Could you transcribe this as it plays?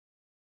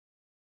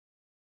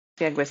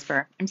the Egg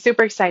Whisperer. I'm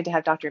super excited to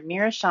have Dr.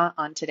 Meera Shah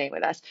on today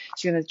with us.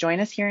 She's going to join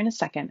us here in a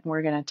second, and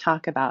we're going to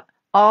talk about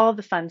all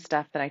the fun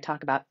stuff that I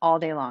talk about all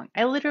day long.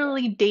 I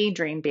literally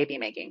daydream baby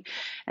making,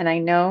 and I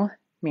know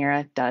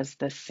Meera does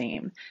the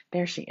same.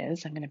 There she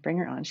is. I'm going to bring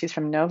her on. She's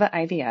from Nova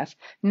IVF,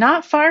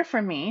 not far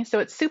from me, so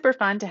it's super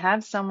fun to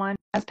have someone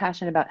as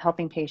passionate about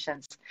helping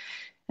patients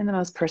in the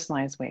most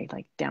personalized way,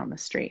 like down the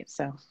street.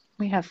 So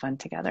we have fun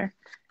together.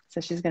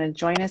 So she's going to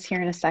join us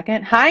here in a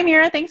second. Hi,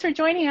 Meera. Thanks for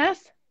joining us.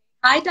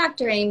 Hi,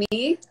 Dr.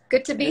 Aimee.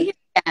 Good to be here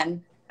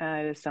again.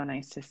 It is so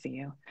nice to see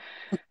you.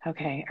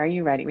 Okay, are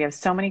you ready? We have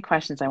so many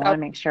questions. I want So, to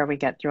make sure we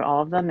get through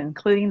all of them,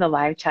 including the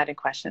live chatted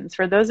questions.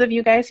 For those of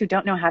you guys who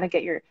don't know how to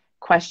get your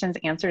questions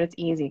answered, it's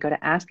easy. Go to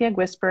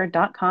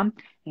asktheeggwhisperer.com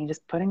and you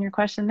just put in your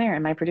question there.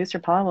 And my producer,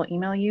 Paula, will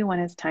email you when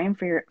it's time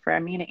for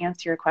me to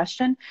answer your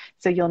question.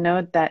 So you'll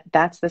know that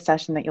that's the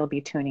session that you'll be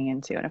tuning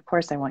into. And of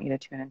course, I want you to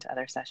tune into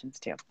other sessions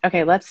too.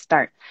 Okay, let's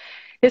start.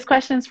 This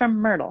question is from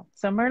Myrtle.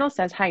 So Myrtle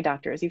says, hi,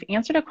 doctors. You've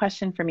answered a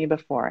question for me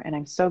before, and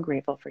I'm so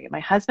grateful for you. My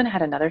husband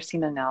had another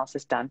semen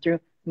analysis done through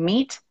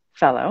Meet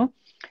Fellow,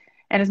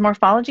 and his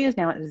morphology is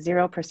now at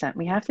 0%.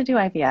 We have to do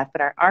IVF,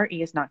 but our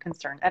RE is not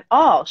concerned at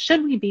all.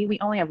 Should we be? We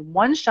only have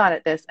one shot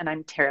at this, and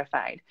I'm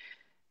terrified.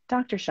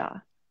 Dr. Shah,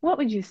 what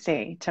would you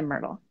say to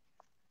Myrtle?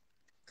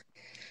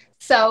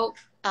 so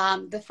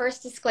the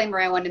first disclaimer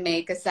I want to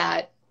make is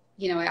that,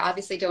 I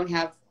obviously don't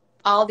have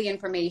all the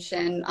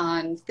information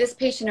on this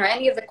patient or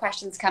any of the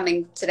questions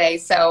coming today.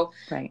 So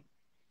Right.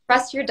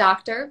 trust your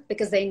doctor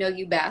because they know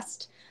you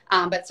best.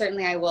 But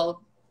certainly I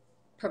will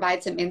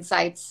provide some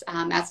insights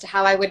as to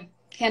how I would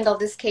handle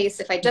this case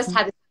if I just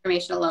had this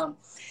information alone.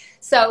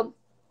 So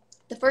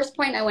the first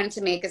point I wanted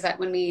to make is that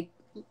when we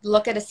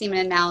look at a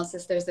semen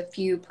analysis, there's a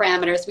few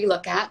parameters we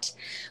look at.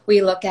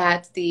 We look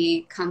at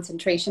the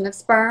concentration of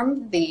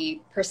sperm, the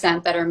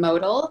percent that are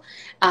motile.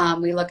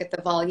 We look at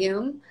the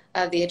volume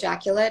of the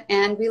ejaculate,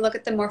 and we look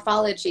at the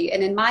morphology.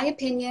 And in my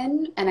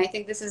opinion, and I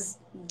think this is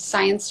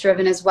science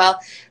driven as well,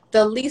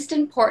 the least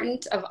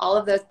important of all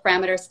of those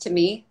parameters to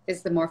me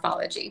is the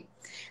morphology.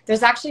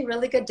 There's actually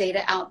really good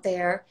data out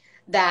there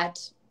that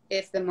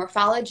if the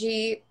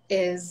morphology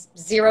is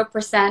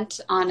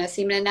 0% on a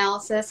semen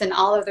analysis and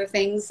all other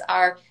things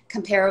are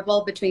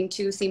comparable between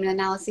two semen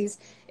analyses,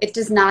 it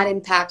does not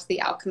impact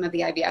the outcome of the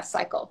IVF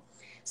cycle.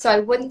 So I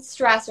wouldn't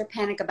stress or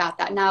panic about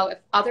that. Now, if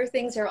other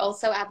things are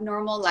also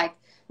abnormal, like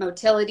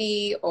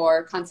motility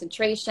or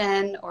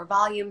concentration or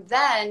volume,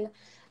 then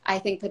I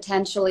think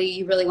potentially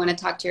you really want to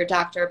talk to your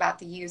doctor about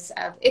the use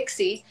of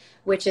ICSI,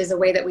 which is a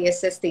way that we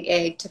assist the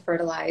egg to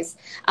fertilize.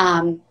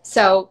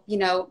 So,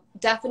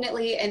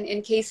 definitely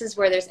in cases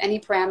where there's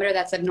any parameter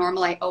that's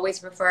abnormal, I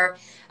always refer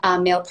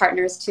male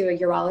partners to a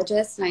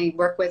urologist, and I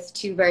work with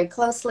two very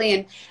closely.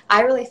 And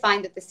I really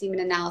find that the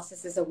semen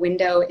analysis is a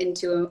window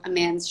into a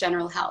man's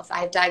general health.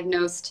 I've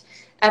diagnosed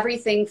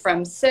everything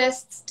from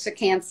cysts to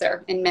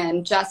cancer in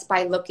men just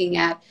by looking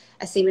at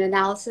a semen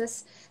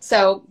analysis.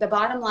 So the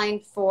bottom line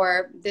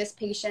for this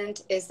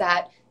patient is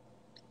that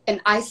in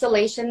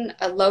isolation,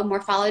 a low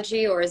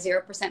morphology or a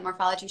 0%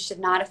 morphology should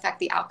not affect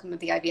the outcome of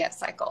the IVF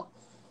cycle.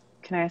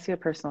 Can I ask you a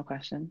personal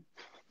question?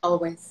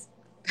 Always.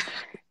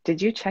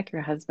 Did you check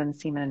your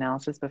husband's semen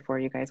analysis before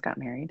you guys got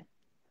married?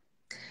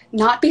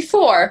 Not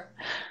before.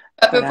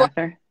 But But before.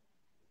 after?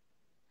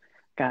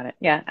 Got it.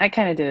 Yeah, I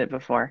kind of did it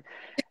before.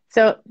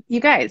 So you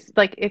guys,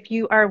 like if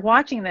you are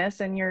watching this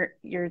and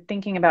you're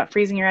thinking about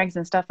freezing your eggs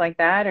and stuff like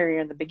that, or you're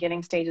in the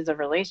beginning stages of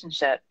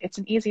relationship, it's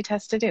an easy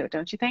test to do,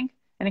 don't you think?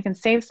 And it can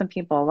save some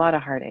people a lot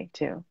of heartache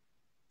too.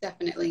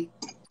 Definitely.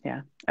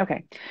 Yeah.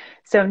 Okay.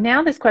 So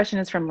now this question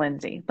is from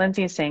Lindsay.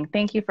 Lindsay is saying,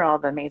 thank you for all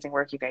the amazing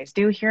work you guys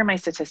do. Here are my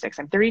statistics.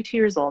 I'm 32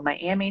 years old. My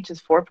AMH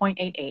is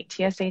 4.88.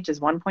 TSH is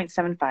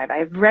 1.75. I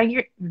have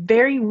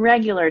very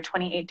regular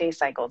 28-day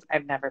cycles.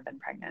 I've never been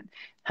pregnant.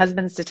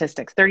 Husband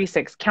statistics,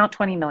 36, count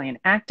 20 million.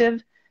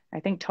 Active, I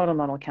think total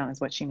motile count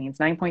is what she means,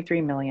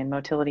 9.3 million.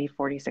 Motility,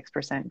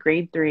 46%.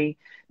 Grade 3,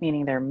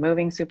 meaning they're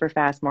moving super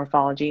fast.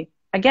 Morphology,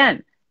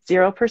 again,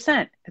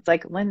 0%. It's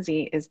like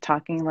Lindsay is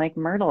talking like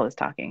Myrtle is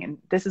talking, and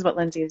this is what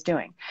Lindsay is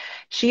doing.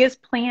 She is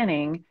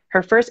planning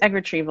her first egg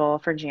retrieval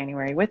for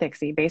January with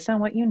ICSI based on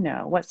what you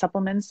know. What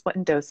supplements,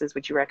 what doses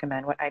would you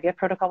recommend? What IVF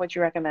protocol would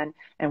you recommend?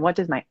 And what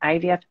does my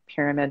IVF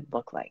pyramid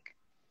look like?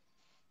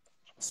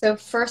 So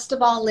first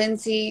of all,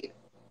 Lindsay,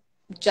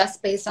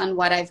 just based on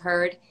what I've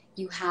heard,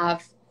 you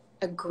have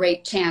a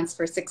great chance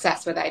for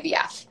success with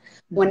IVF.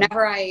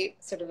 Whenever I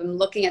sort of am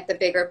looking at the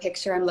bigger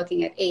picture, I'm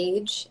looking at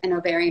age and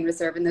ovarian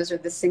reserve, and those are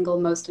the single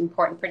most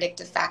important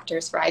predictive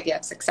factors for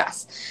IVF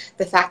success.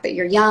 The fact that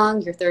you're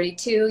young, you're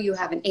 32, you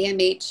have an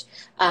AMH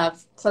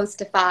of close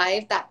to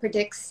 5, that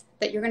predicts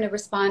that you're going to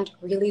respond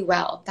really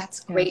well.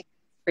 That's great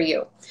for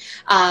you.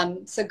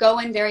 So go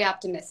in very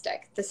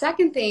optimistic. The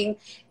second thing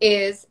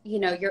is,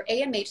 your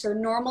AMH, so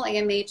normal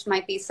AMH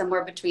might be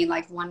somewhere between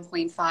like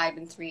 1.5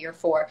 and 3 or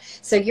 4.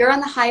 So you're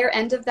on the higher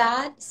end of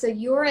that. So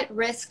you're at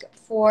risk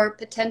for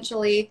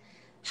potentially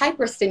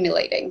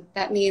hyperstimulating.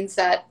 That means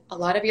that a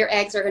lot of your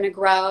eggs are going to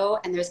grow,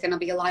 and there's going to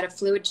be a lot of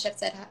fluid shifts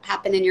that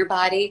happen in your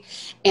body,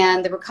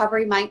 and the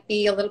recovery might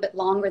be a little bit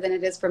longer than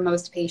it is for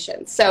most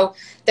patients. So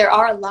there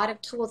are a lot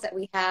of tools that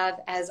we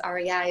have as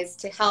REIs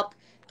to help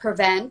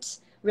prevent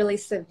really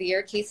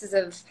severe cases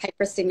of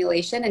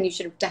hyperstimulation, and you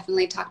should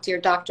definitely talk to your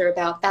doctor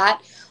about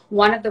that.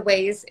 One of the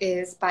ways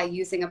is by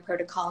using a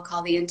protocol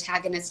called the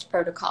antagonist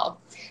protocol.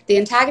 The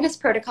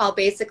antagonist protocol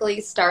basically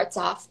starts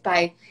off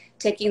by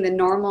taking the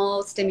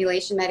normal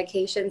stimulation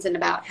medications, and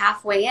about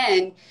halfway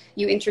in,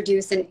 you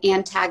introduce an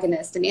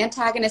antagonist. An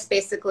antagonist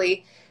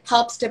basically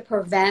helps to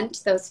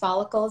prevent those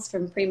follicles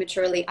from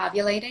prematurely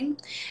ovulating.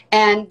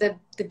 And the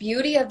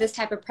beauty of this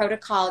type of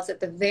protocol is at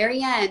the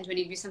very end, when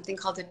you do something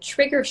called a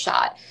trigger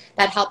shot,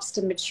 that helps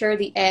to mature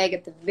the egg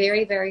at the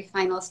very, very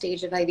final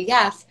stage of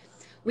IVF,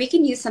 we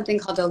can use something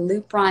called a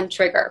Lupron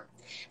trigger.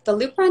 The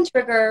Lupron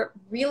trigger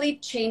really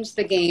changed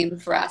the game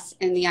for us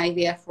in the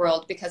IVF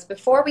world, because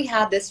before we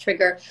had this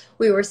trigger,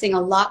 we were seeing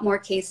a lot more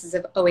cases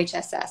of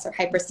OHSS, or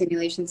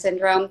hyperstimulation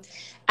syndrome.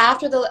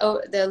 After the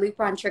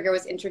Lupron trigger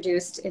was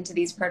introduced into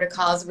these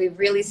protocols, we've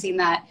really seen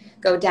that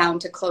go down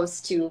to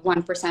close to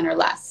 1% or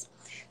less.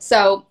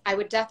 So I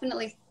would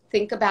definitely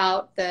think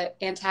about the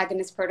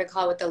antagonist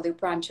protocol with the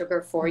Lupron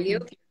trigger for you,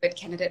 if you're a good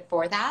candidate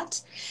for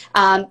that.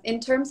 In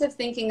terms of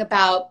thinking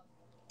about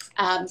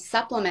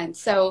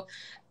supplements, so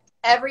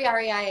every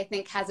REI, I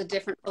think, has a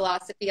different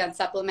philosophy on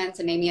supplements,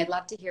 and Aimee, I'd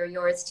love to hear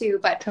yours too.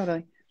 But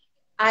Totally.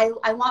 I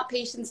want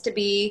patients to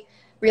be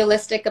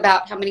realistic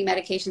about how many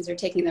medications they're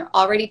taking. They're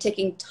already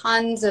taking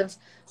tons of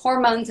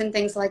hormones and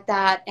things like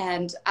that,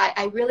 and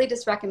I really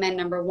just recommend,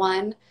 number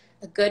one,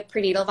 a good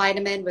prenatal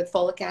vitamin with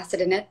folic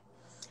acid in it.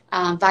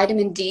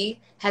 Vitamin D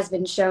has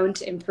been shown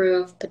to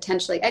improve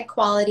potentially egg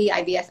quality,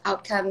 IVF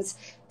outcomes,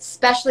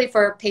 especially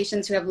for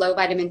patients who have low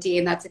vitamin D,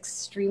 and that's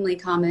extremely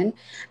common.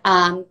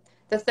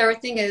 The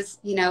third thing is,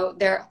 you know,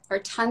 there are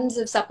tons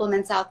of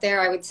supplements out there.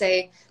 I would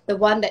say the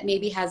one that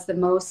maybe has the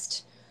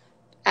most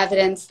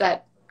evidence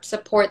that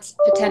supports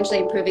potentially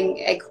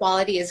improving egg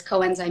quality is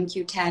coenzyme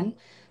Q10.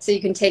 So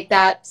you can take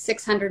that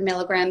 600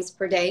 milligrams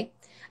per day.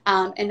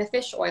 And a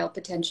fish oil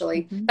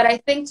potentially. But I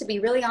think, to be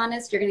really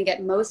honest, you're going to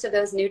get most of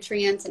those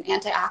nutrients and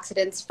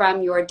antioxidants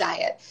from your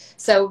diet.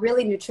 So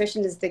really,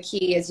 nutrition is the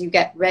key as you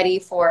get ready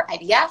for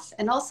IVF,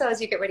 and also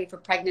as you get ready for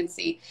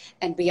pregnancy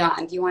and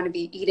beyond. You want to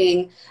be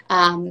eating,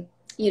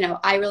 you know,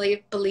 I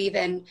really believe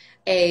in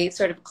a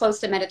sort of close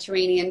to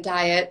Mediterranean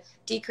diet,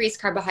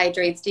 decreased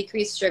carbohydrates,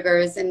 decreased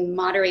sugars, and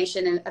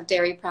moderation of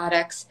dairy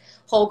products,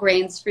 whole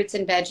grains, fruits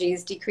and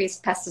veggies,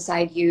 decreased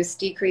pesticide use,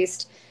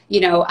 decreased, you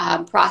know,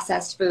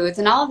 processed foods,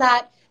 and all of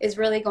that is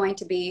really going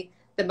to be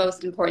the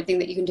most important thing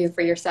that you can do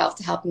for yourself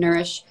to help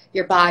nourish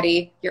your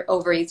body, your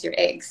ovaries, your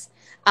eggs.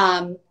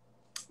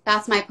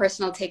 That's my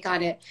personal take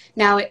on it.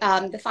 Now,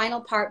 the final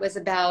part was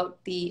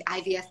about the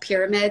IVF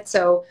pyramid.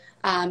 So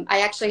I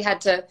actually had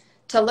to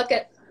look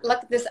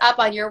this up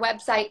on your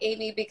website,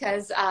 Aimee,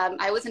 because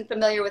I wasn't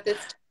familiar with this.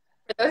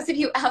 For those of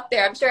you out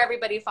there, I'm sure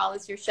everybody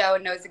follows your show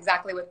and knows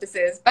exactly what this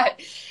is.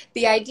 But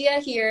the idea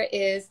here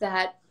is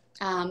that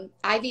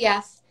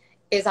IVF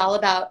is all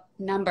about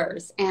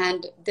numbers,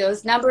 and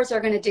those numbers are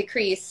going to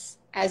decrease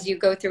as you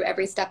go through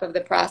every step of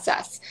the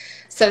process.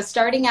 So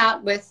starting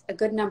out with a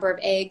good number of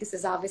eggs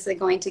is obviously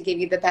going to give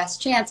you the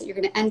best chance that you're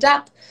going to end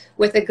up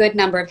with a good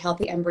number of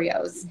healthy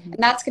embryos. And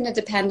that's going to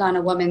depend on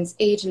a woman's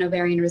age and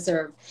ovarian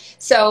reserve.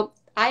 So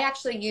I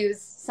actually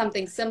use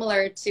something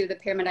similar to the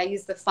pyramid. I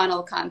use the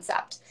funnel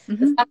concept. The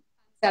funnel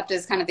concept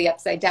is kind of the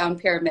upside down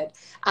pyramid.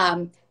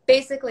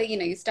 Basically, you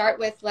know, you start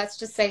with, let's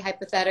just say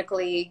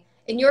hypothetically,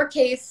 in your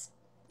case,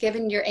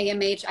 given your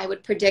AMH, I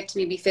would predict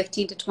maybe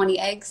 15 to 20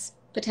 eggs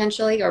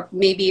potentially, or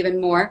maybe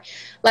even more.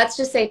 Let's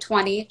just say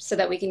 20 so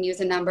that we can use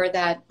a number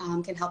that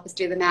can help us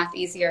do the math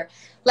easier.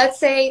 Let's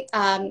say,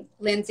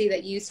 Lindsay,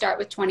 that you start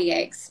with 20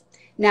 eggs.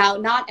 Now,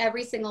 not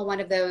every single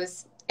one of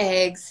those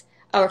eggs,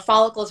 or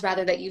follicles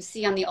rather, that you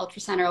see on the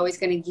ultrasound are always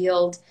going to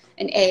yield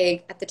an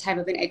egg at the time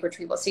of an egg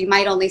retrieval. So you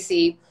might only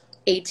see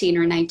 18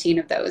 or 19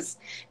 of those.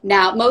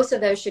 Now, most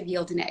of those should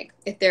yield an egg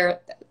if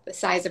they're the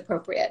size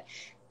appropriate.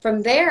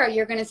 From there,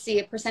 you're going to see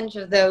a percentage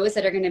of those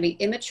that are going to be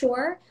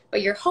immature,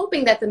 but you're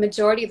hoping that the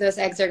majority of those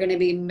eggs are going to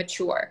be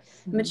mature.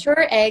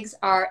 Mature eggs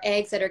are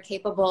eggs that are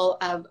capable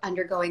of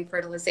undergoing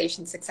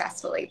fertilization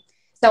successfully.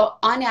 So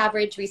on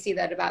average, we see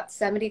that about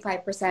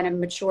 75% of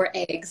mature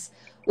eggs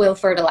will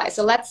fertilize.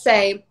 So let's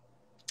say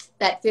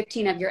that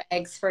 15 of your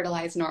eggs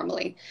fertilize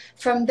normally.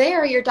 From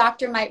there, your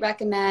doctor might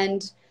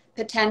recommend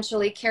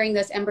potentially carrying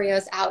those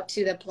embryos out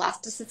to the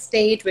blastocyst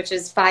stage, which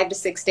is 5 to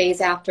 6 days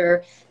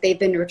after they've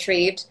been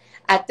retrieved.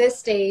 At this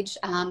stage,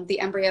 the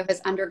embryo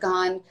has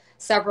undergone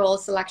several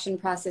selection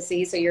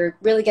processes, so you're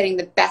really getting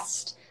the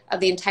best of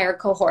the entire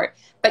cohort.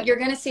 But you're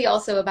going to see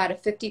also about a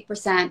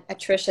 50%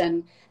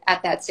 attrition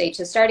at that stage.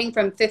 So starting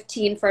from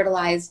 15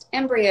 fertilized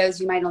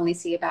embryos, you might only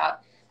see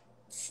about,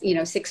 you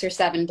know, 6 or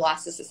 7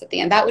 blastocysts at the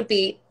end. That would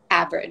be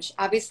average.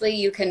 Obviously,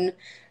 you can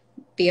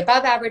be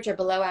above average or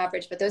below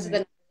average, but those are the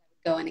numbers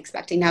I would go in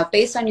expecting. Now,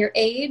 based on your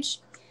age,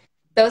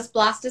 those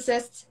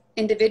blastocysts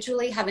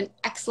individually have an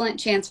excellent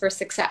chance for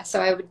success.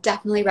 So I would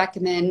definitely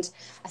recommend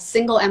a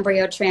single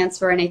embryo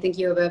transfer, and I think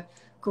you have a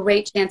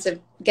great chance of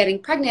getting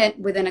pregnant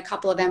within a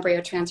couple of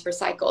embryo transfer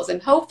cycles,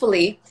 and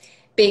hopefully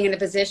being in a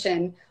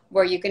position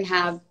where you can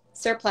have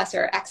surplus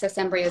or excess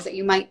embryos that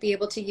you might be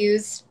able to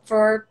use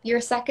for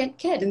your second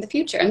kid in the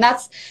future. And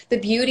that's the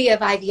beauty of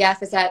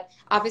IVF, is that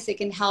obviously it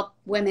can help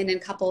women and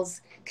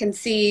couples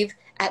conceive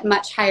at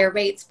much higher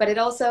rates, but it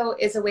also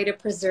is a way to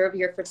preserve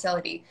your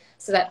fertility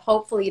so that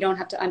hopefully you don't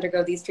have to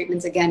undergo these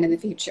treatments again in the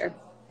future.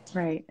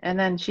 Right. And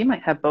then she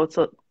might have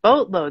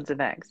boatloads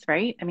of eggs,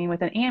 right? I mean,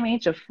 with an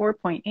AMH of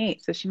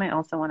 4.8, so she might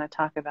also want to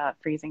talk about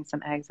freezing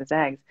some eggs as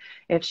eggs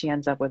if she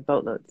ends up with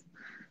boatloads.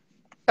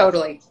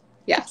 Totally.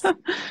 Yes.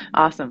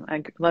 Awesome.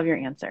 I love your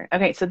answer.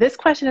 Okay, so this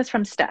question is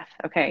from Steph.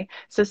 Okay,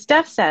 so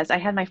Steph says, I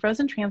had my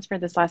frozen transfer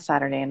this last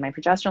Saturday and my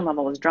progesterone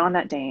level was drawn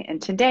that day. And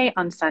today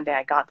on Sunday,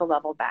 I got the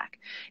level back.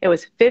 It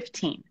was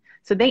 15.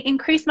 So they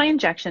increased my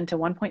injection to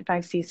 1.5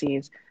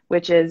 cc's,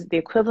 which is the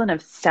equivalent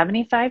of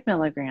 75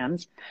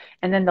 milligrams.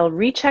 And then they'll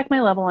recheck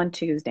my level on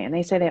Tuesday. And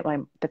they say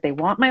that they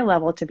want my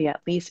level to be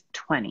at least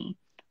 20.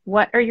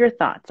 What are your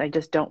thoughts? I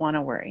just don't want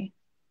to worry.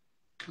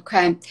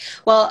 Okay.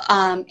 Well,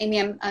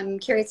 Aimee, I'm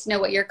curious to know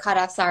what your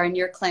cutoffs are in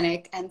your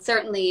clinic, and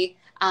certainly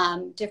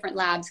different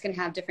labs can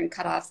have different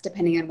cutoffs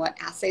depending on what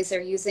assays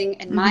they're using.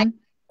 In my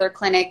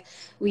clinic,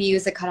 we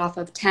use a cutoff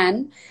of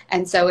 10.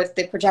 And so if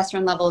the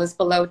progesterone level is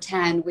below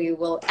 10, we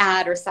will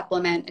add or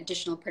supplement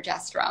additional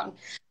progesterone.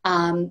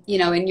 You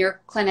know, in your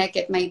clinic,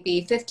 it might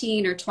be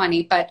 15 or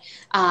 20, but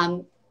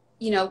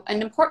you know,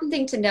 an important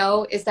thing to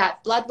know is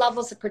that blood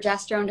levels of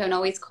progesterone don't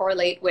always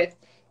correlate with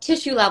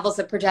tissue levels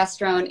of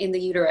progesterone in the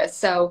uterus.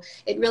 So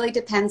it really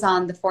depends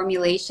on the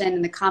formulation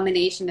and the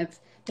combination of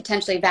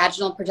potentially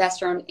vaginal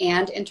progesterone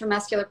and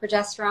intramuscular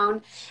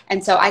progesterone.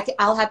 And so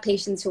I'll have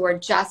patients who are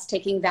just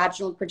taking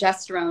vaginal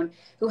progesterone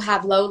who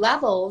have low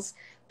levels,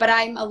 but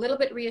I'm a little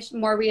bit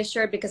more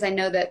reassured because I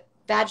know that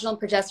vaginal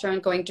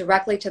progesterone going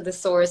directly to the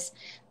source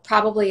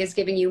probably is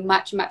giving you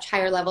much, much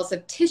higher levels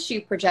of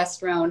tissue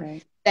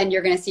progesterone than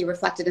you're going to see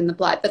reflected in the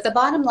blood. But the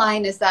bottom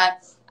line is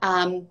that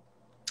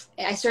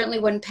I certainly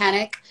wouldn't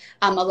panic.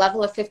 A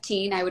level of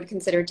 15 I would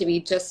consider to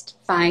be just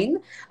fine,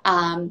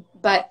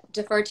 but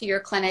defer to your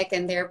clinic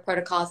and their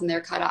protocols and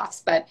their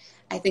cutoffs. But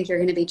I think you're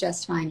going to be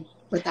just fine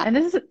with that.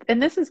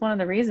 And this is one of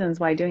the reasons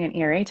why doing an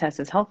ERA test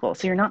is helpful.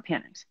 So you're not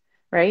panicked,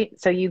 right?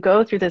 So you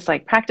go through this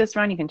like practice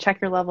run, you can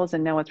check your levels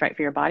and know what's right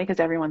for your body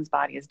because everyone's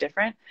body is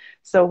different.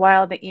 So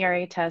while the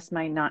ERA test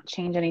might not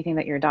change anything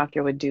that your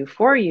doctor would do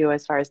for you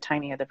as far as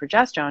timing of the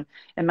progesterone,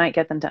 it might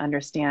get them to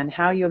understand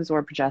how you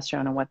absorb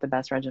progesterone and what the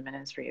best regimen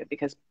is for you,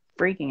 because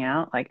freaking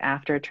out like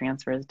after a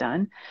transfer is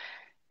done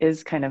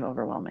is kind of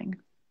overwhelming.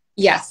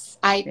 Yes,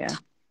 I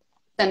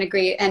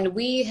agree. And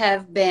we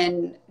have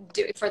been,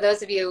 for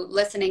those of you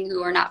listening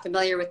who are not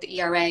familiar with the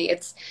ERA,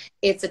 it's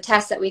a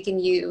test that we can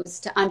use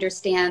to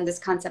understand this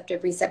concept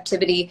of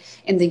receptivity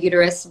in the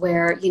uterus,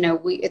 where, you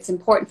know, it's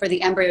important for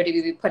the embryo to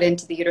be put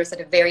into the uterus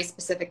at a very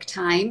specific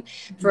time.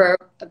 For,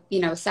 you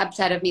know, a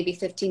subset of maybe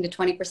 15 to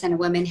 20% of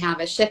women have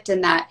a shift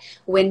in that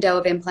window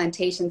of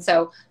implantation.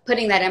 So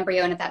putting that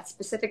embryo in at that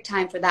specific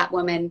time for that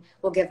woman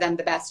will give them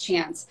the best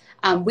chance.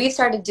 We've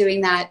started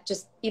doing that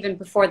just even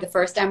before the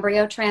first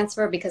embryo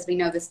transfer, because we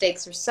know the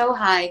stakes are so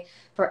high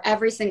for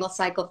every single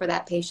cycle for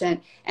that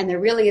patient. And there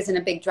really isn't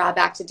a big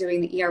drawback to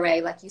doing the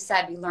ERA. Like you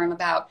said, we learn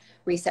about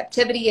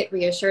receptivity. It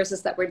reassures us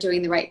that we're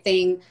doing the right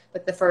thing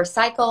with the first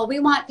cycle. We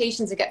want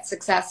patients to get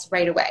success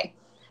right away.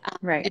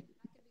 Right.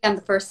 On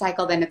the first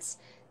cycle, then it's,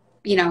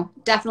 you know,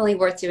 definitely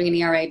worth doing an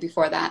ERA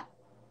before that.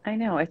 I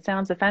know it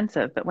sounds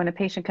offensive, but when a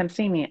patient comes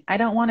see me, I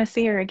don't want to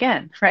see her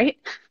again, right?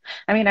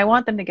 I mean, I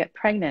want them to get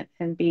pregnant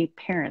and be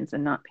parents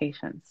and not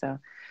patients. So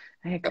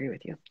I agree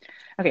with you.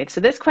 Okay, so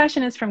this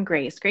question is from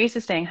Grace. Grace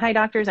is saying, hi,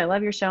 doctors. I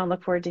love your show and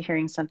look forward to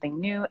hearing something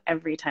new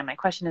every time. My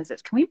question is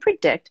this: can we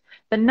predict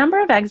the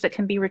number of eggs that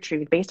can be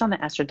retrieved based on the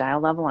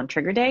estradiol level on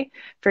trigger day?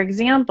 For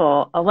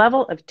example, a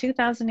level of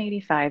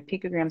 2,085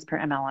 picograms per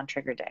ml on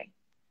trigger day.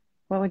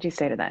 What would you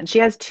say to that? And she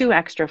has two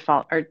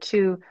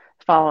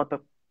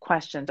follow-up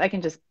questions. I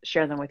can just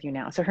share them with you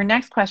now. So her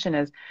next question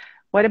is,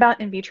 what about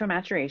in vitro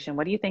maturation?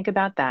 What do you think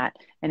about that?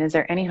 And is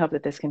there any hope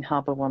that this can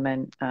help a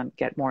woman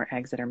get more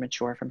eggs that are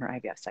mature from her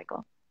IVF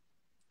cycle?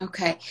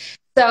 Okay.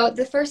 So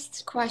the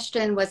first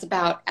question was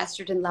about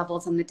estrogen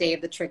levels on the day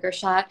of the trigger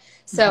shot.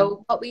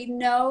 So what we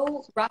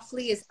know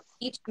roughly is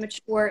each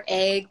mature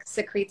egg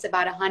secretes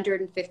about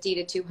 150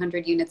 to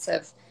 200 units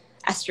of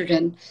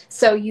estrogen.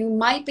 So you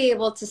might be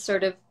able to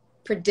sort of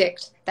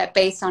predict that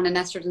based on an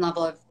estrogen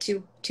level of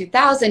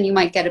 2,000, you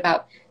might get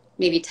about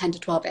maybe 10 to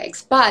 12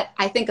 eggs. But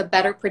I think a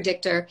better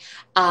predictor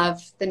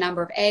of the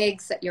number of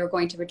eggs that you're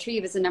going to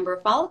retrieve is the number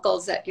of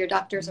follicles that your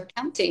doctors are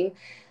counting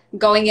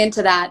going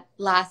into that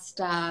last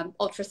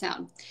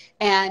ultrasound.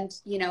 And,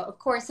 you know, of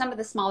course, some of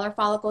the smaller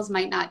follicles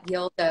might not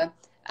yield a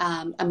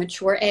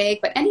mature egg,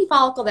 but any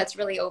follicle that's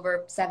really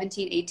over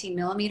 17, 18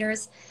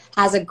 millimeters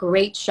has a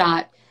great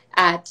shot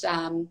at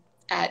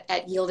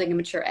yielding a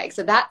mature egg.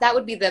 So that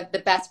would be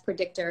the best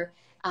predictor.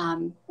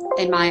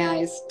 in my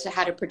eyes, to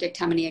how to predict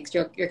how many eggs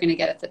you're going to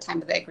get at the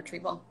time of the egg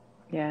retrieval.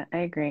 Yeah, I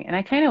agree. And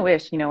I kind of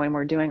wish, when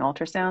we're doing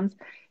ultrasounds,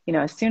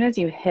 as soon as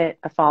you hit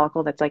a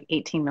follicle that's like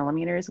 18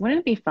 millimeters, wouldn't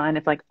it be fun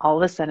if like all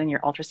of a sudden your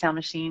ultrasound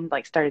machine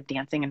like started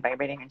dancing and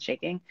vibrating and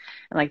shaking,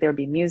 and like there would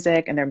be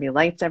music and there'd be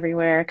lights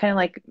everywhere, kind of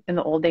like in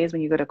the old days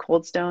when you go to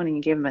Cold Stone and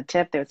you gave them a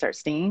tip, they would start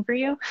singing for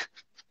you.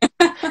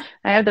 I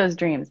have those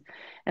dreams.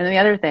 And then the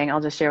other thing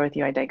I'll just share with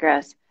you, I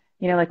digress.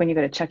 Like when you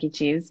go to Chuck E.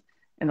 Cheese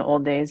in the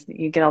old days,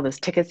 you get all those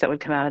tickets that would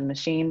come out of the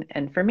machine.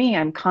 And for me,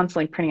 I'm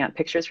constantly printing out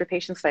pictures for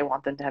patients because I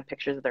want them to have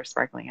pictures of their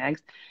sparkling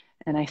eggs.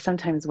 And I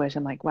sometimes wish,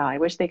 I'm like, wow, I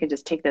wish they could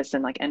just take this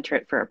and like enter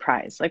it for a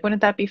prize. Like,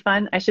 wouldn't that be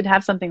fun? I should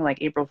have something like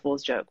April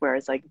Fool's joke, where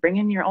it's like, bring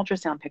in your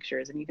ultrasound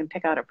pictures and you can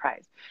pick out a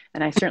prize.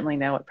 And I certainly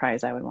know what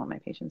prize I would want my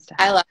patients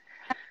to I have. love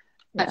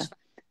Yeah. much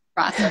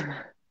process.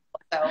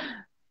 So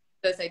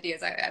those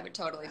ideas I would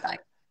totally buy.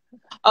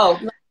 Oh,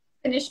 let me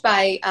finish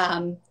by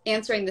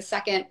answering the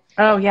second.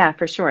 Oh, yeah,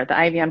 for sure. The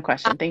IVM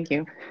question. Thank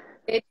you.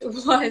 It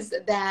was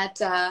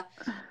that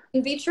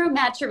in vitro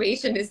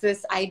maturation is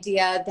this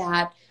idea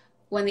that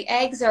when the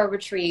eggs are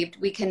retrieved,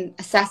 we can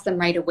assess them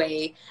right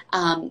away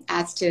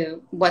as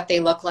to what they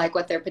look like,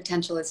 what their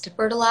potential is to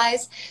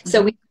fertilize. Mm-hmm.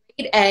 So we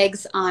grade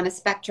eggs on a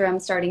spectrum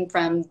starting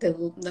from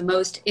the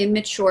most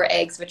immature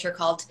eggs, which are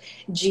called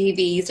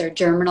GVs or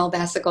germinal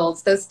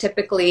vesicles. Those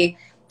typically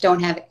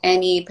don't have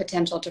any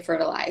potential to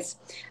fertilize.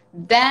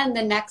 Then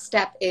the next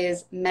step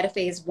is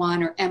metaphase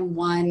 1 or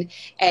M1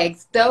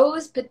 eggs.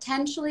 Those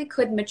potentially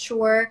could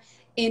mature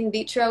in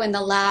vitro in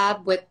the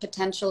lab with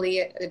potentially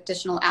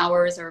additional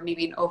hours or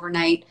maybe an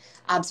overnight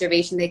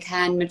observation. They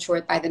can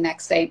mature by the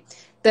next day.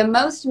 The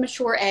most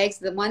mature eggs,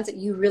 the ones that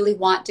you really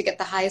want to get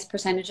the highest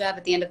percentage of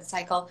at the end of the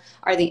cycle,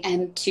 are the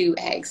M2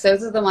 eggs.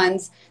 Those are the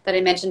ones that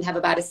I mentioned have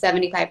about a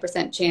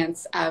 75%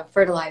 chance of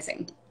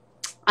fertilizing.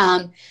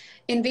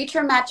 In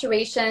vitro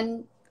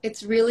maturation,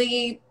 it's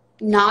really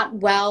not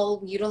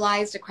well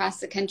utilized across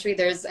the country.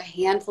 There's a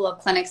handful of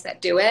clinics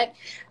that do it.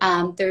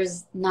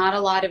 There's not a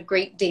lot of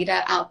great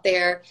data out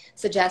there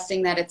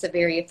suggesting that it's a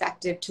very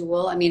effective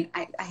tool. I mean,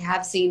 I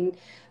have seen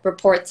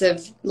reports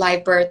of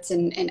live births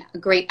and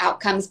great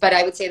outcomes, but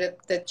I would say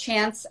that the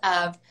chance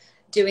of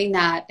doing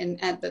that and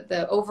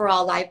the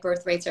overall live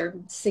birth rates are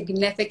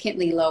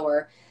significantly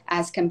lower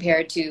as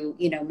compared to,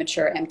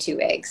 mature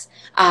M2 eggs.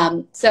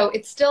 So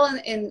it's still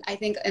I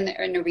think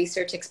in a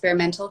research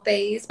experimental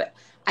phase, but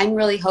I'm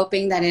really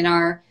hoping that in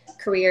our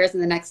careers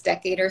in the next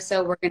decade or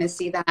so, we're going to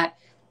see that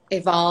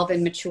evolve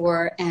and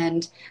mature.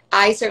 And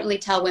I certainly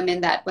tell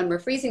women that when we're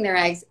freezing their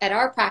eggs at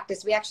our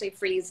practice, we actually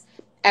freeze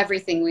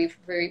everything. We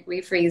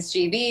freeze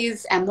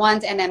GVs,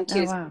 M1s, and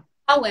M2s. Oh, wow.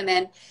 Tell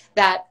women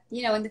that,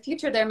 in the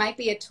future, there might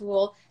be a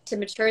tool to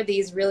mature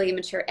these really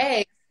immature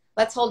eggs.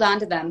 Let's hold on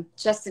to them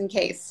just in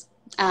case.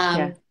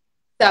 Yeah.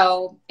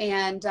 So,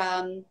 and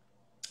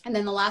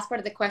then the last part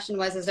of the question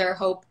was, is there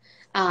hope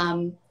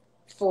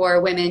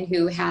for women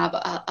who have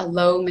a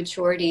low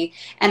maturity?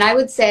 And I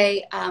would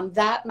say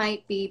that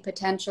might be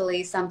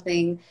potentially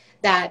something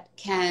that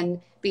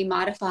can be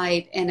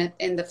modified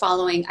in the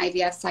following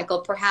IVF cycle.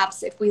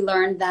 Perhaps if we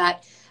learned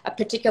that a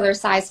particular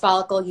size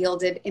follicle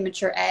yielded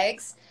immature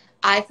eggs,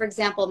 I, for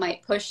example,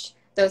 might push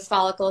those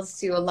follicles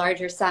to a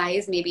larger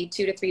size, maybe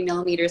 2 to 3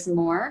 millimeters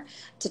more,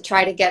 to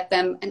try to get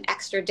them an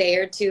extra day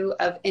or two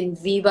of in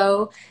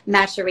vivo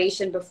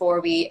maturation before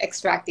we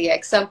extract the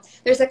egg. So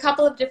there's a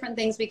couple of different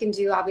things we can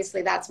do.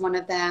 Obviously, that's one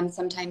of them.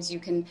 Sometimes you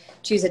can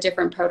choose a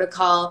different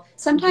protocol.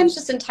 Sometimes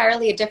just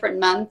entirely a different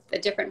month, a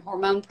different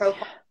hormone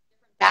profile,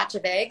 batch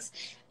of eggs.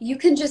 You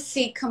can just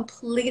see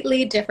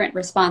completely different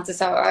responses.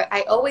 So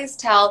I always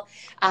tell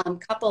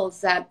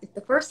couples that if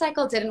the first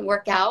cycle didn't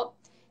work out,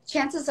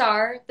 chances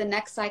are the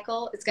next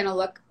cycle is going to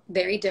look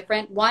very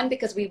different. One,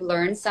 because we've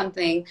learned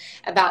something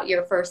about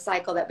your first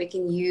cycle that we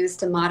can use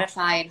to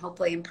modify and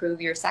hopefully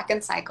improve your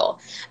second cycle.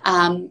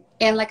 And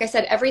like I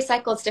said, every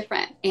cycle is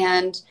different.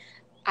 And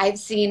I've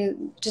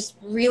seen just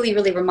really,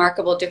 really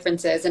remarkable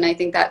differences. And I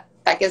think that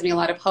gives me a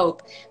lot of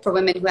hope for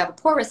women who have a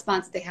poor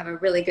response. They have a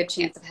really good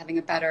chance of having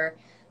a better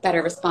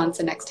response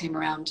the next time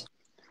around.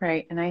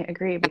 Right. And I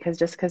agree, because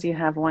just because you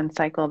have one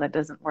cycle that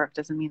doesn't work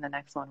doesn't mean the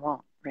next one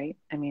won't, right?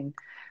 I mean,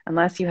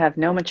 unless you have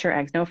no mature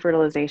eggs, no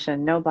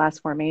fertilization, no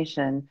blast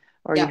formation,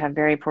 or you have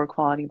very poor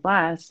quality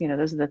blasts,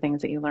 those are the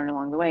things that you learn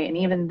along the way. And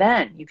even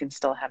then, you can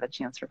still have a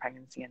chance for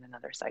pregnancy in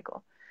another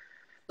cycle.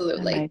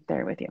 Absolutely. I'm right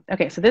there with you.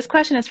 Okay, so this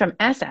question is from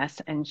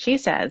SS, and she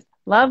says,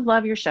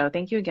 love your show.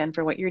 Thank you again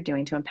for what you're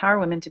doing to empower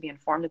women to be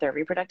informed of their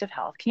reproductive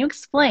health. Can you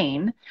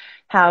explain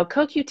how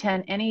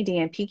CoQ10, NAD,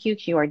 and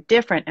PQQ are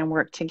different and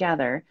work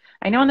together?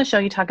 I know on the show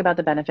you talk about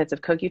the benefits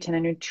of CoQ10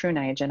 and True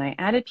Niagen. I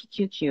added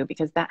PQQ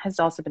because that has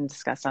also been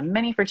discussed on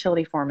many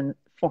fertility forums.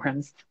 I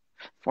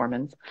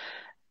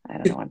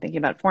don't know what I'm thinking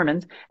about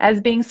forums, as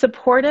being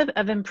supportive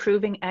of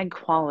improving egg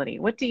quality.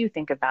 What do you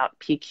think about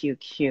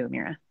PQQ,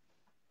 Meera?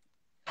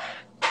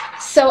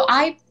 So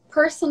I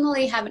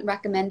personally haven't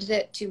recommended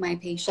it to my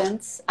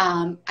patients.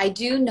 I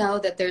do know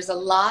that there's a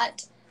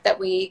lot that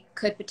we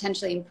could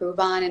potentially improve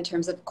on in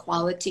terms of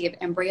quality of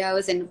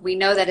embryos. And we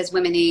know that as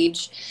women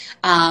age,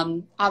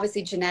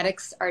 obviously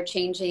genetics are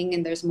changing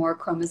and there's more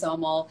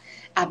chromosomal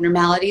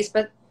abnormalities,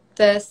 but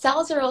the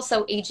cells are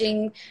also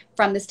aging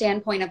from the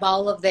standpoint of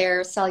all of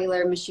their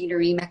cellular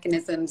machinery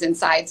mechanisms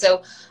inside.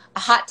 So a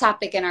hot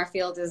topic in our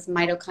field is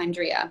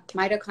mitochondria.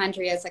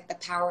 Mitochondria is like the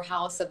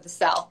powerhouse of the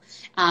cell.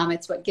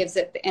 It's what gives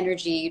it the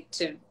energy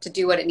to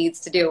do what it needs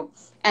to do.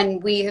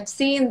 And we have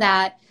seen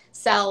that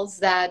cells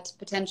that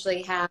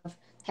potentially have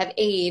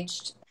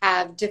aged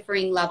have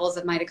differing levels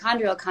of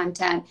mitochondrial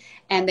content,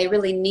 and they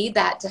really need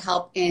that to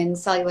help in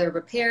cellular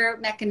repair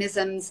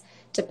mechanisms,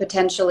 to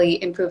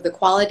potentially improve the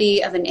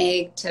quality of an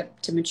egg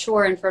to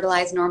mature and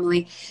fertilize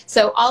normally.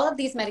 So all of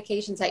these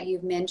medications that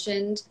you've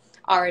mentioned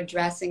are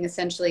addressing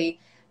essentially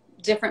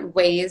different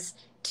ways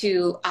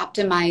to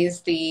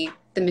optimize the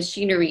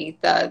machinery,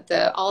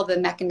 all the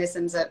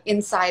mechanisms of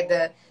inside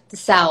the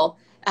cell,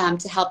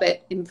 to help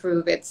it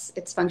improve its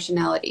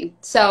functionality.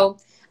 So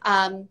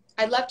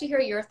I'd love to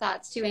hear your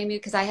thoughts too, Aimee,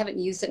 because I haven't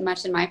used it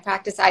much in my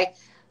practice.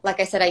 Like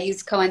I said, I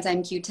use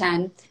coenzyme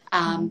Q10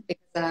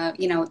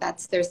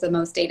 because there's the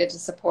most data to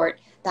support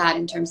that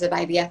in terms of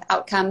IVF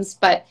outcomes.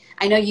 But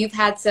I know you've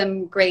had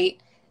some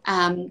great,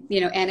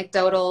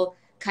 anecdotal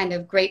kind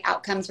of great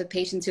outcomes with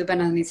patients who've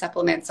been on these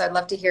supplements. So I'd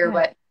love to hear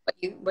what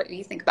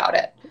you think about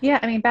it. Yeah,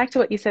 I mean, back to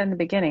what you said in the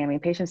beginning. I mean,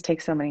 patients take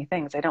so many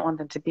things. I don't want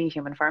them to be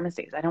human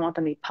pharmacies. I don't want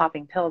them to be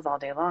popping pills all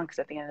day long, because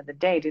at the end of the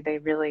day, do they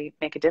really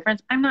make a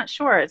difference? I'm not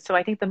sure. So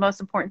I think the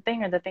most important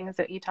thing are the things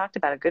that you talked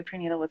about: a good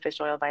prenatal with fish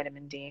oil,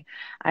 vitamin D.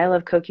 I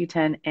love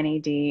CoQ10,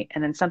 NAD,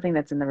 and then something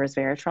that's in the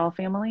resveratrol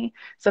family.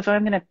 So if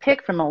I'm going to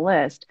pick from a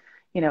list,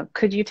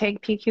 could you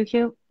take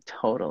PQQ?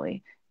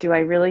 Totally. Do I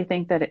really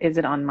think that is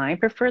it on my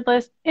preferred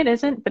list? It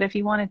isn't, but if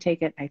you want to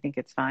take it, I think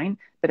it's fine.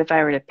 But if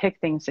I were to pick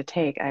things to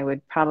take, I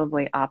would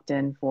probably opt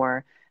in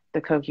for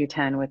the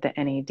CoQ10 with the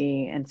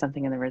NAD and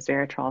something in the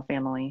resveratrol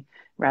family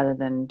rather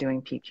than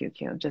doing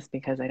PQQ, just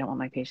because I don't want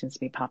my patients to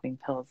be popping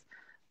pills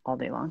all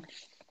day long.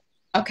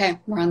 Okay,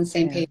 we're on the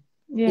same page.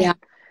 Yeah.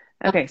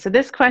 Okay, so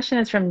this question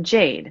is from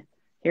Jade.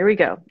 Here we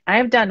go. I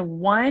have done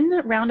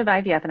 1 round of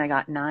IVF and I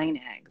got 9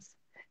 eggs.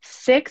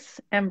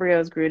 6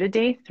 embryos grew to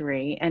day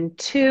 3 and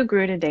 2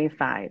 grew to day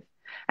 5.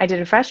 I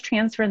did a fresh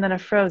transfer and then a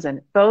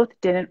frozen. Both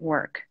didn't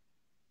work.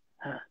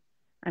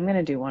 I'm going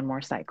to do 1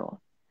 more cycle.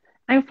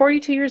 I'm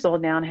 42 years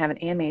old now and have an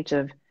AMH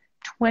of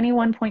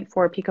 21.4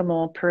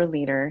 picomole per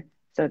liter.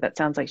 So that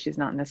sounds like she's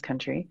not in this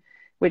country,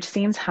 which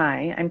seems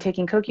high. I'm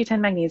taking CoQ10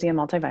 magnesium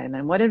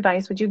multivitamin. What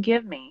advice would you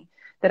give me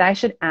that I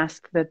should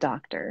ask the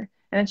doctor?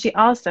 And then she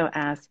also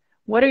asks,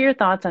 what are your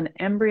thoughts on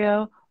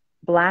embryo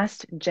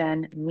Blast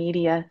Gen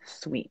Media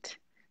Suite?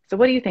 So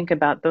what do you think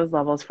about those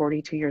levels,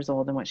 42 years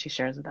old, and what she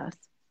shares with us?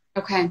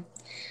 Okay.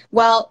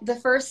 Well, the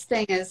first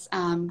thing is,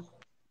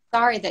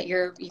 sorry that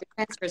your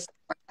transfer is,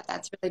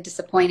 that's really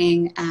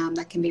disappointing.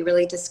 That can be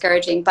really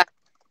discouraging. But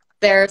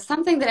there's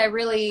something that I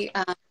really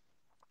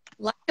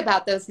like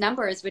about those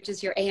numbers, which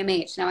is your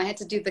AMH. Now, I had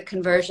to do the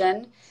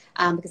conversion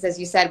because, as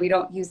you said, we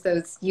don't use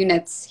those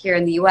units here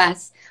in the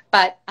US.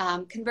 But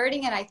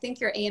converting it, I think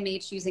your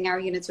AMH using our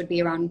units would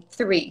be around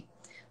 3.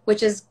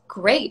 Which is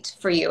great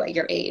for you at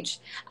your age.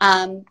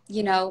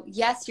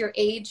 Yes, your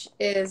age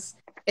is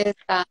a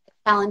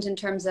challenge in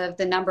terms of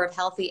the number of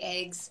healthy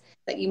eggs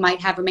that you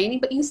might have remaining,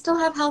 but you still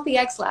have healthy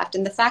eggs left.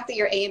 And the fact that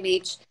your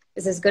AMH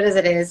is as good as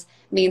it is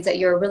means that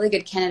you're a really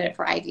good candidate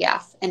for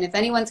IVF. And if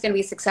anyone's going to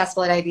be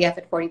successful at IVF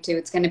at 42,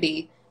 it's going to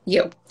be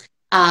you.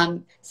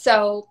 9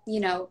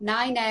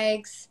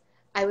 eggs,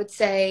 I would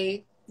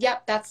say,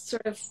 yep, that's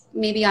sort of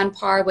maybe on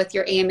par with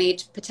your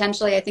AMH.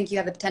 Potentially, I think you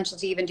have the potential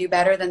to even do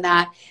better than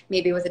that,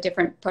 maybe with a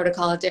different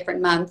protocol, a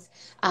different month.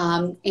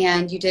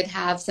 And you did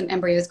have some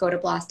embryos go to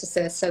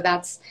blastocyst, so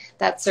that's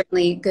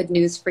certainly good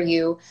news for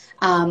you.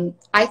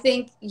 I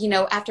think,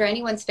 after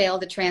anyone's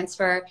failed to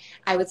transfer,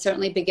 I would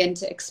certainly begin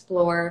to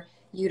explore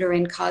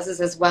uterine causes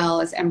as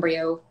well as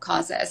embryo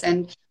causes.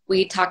 And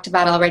we talked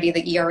about already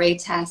the ERA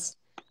test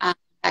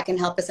that can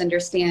help us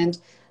understand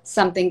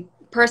something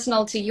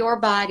personal to your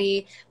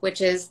body,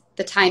 which is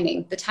the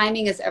timing. The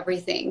timing is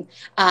everything.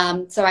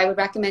 So I would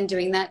recommend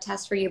doing that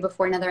test for you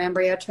before another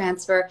embryo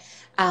transfer,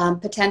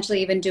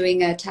 potentially even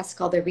doing a test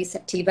called the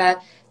Receptiva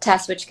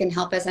test, which can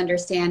help us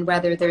understand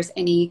whether there's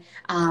any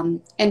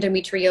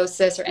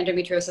endometriosis or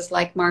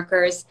endometriosis-like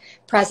markers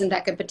present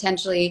that could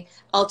potentially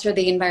alter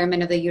the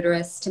environment of the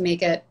uterus to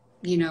make it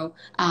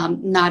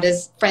not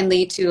as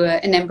friendly to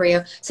an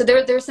embryo. So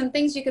there's some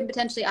things you can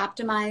potentially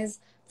optimize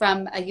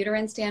from a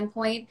uterine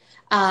standpoint.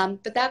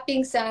 But that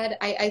being said,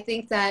 I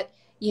think that,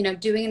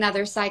 doing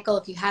another cycle,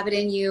 if you have it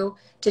in you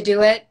to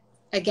do it,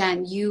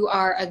 again, you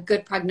are a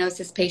good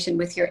prognosis patient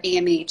with your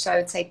AMH. So I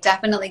would say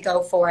definitely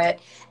go for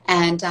it.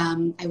 And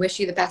I wish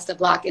you the best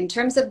of luck. In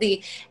terms of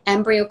the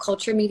embryo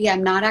culture media,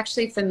 I'm not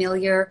actually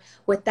familiar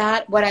with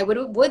that. What I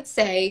would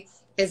say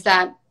is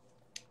that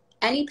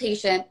any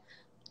patient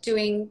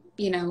doing,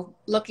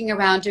 looking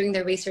around, doing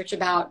their research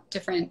about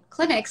different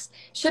clinics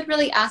should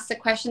really ask the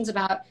questions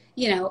about,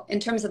 in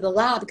terms of the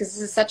lab, because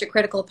this is such a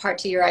critical part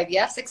to your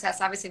IVF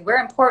success. Obviously, we're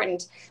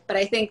important, but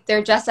I think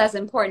they're just as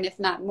important, if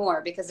not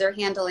more, because they're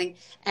handling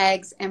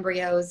eggs,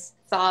 embryos,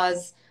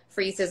 thaws,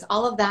 freezes.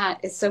 All of that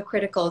is so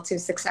critical to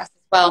success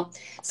as well.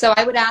 So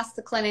I would ask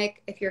the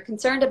clinic, if you're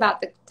concerned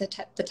about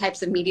the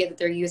types of media that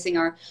they're using,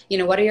 or,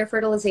 what are your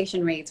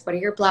fertilization rates? What are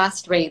your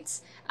blast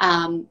rates?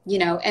 And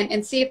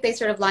see if they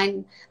sort of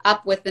line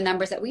up with the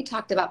numbers that we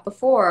talked about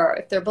before.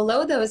 If they're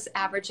below those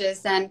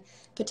averages, then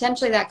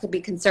potentially that could be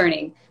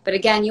concerning. But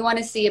again, you want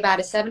to see about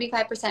a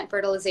 75%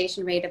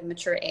 fertilization rate of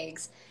mature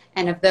eggs.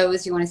 And of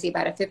those, you want to see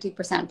about a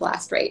 50%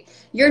 blast rate.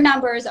 Your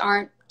numbers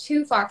aren't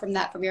too far from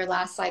that from your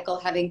last cycle,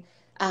 having,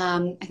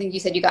 I think you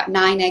said you got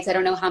 9 eggs. I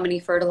don't know how many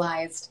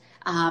fertilized.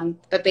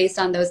 But based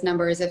on those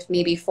numbers, if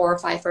maybe 4 or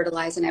 5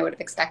 fertilized, and I would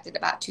have expected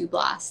about 2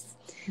 blasts.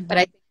 Mm-hmm. But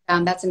I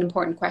think that's an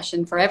important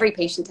question for every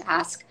patient to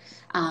ask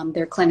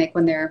their clinic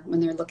when they're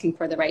looking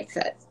for the right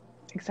fit.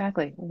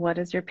 Exactly. What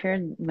does your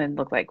pyramid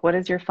look like? What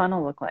does your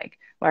funnel look like?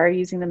 Why are you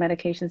using the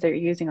medications that you're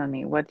using on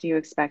me? What do you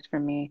expect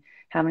from me?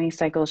 How many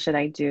cycles should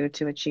I do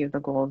to achieve the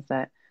goals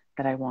that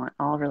I want?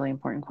 All really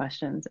important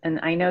questions.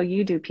 And I know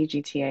you do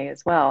PGTA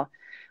as well.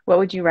 What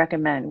would you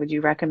recommend? Would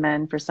you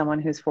recommend for someone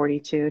who's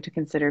 42 to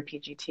consider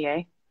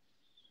PGTA?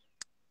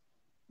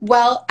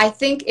 Well, I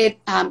think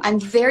I'm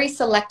very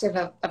selective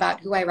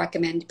about who I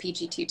recommend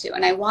PGT to.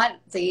 And I want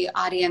the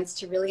audience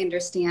to really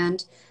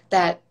understand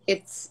that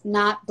it's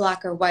not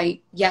black or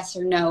white, yes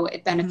or no,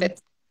 it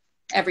benefits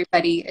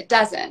everybody, it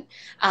doesn't.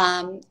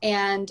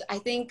 And I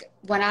think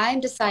when I'm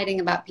deciding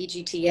about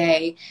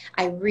PGTA,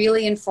 I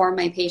really inform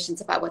my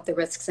patients about what the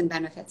risks and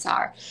benefits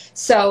are.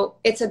 So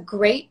it's a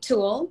great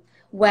tool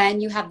when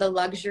you have the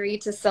luxury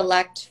to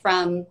select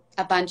from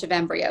a bunch of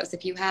embryos.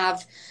 If you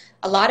have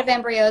a lot of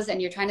embryos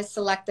and you're trying to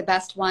select the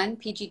best one,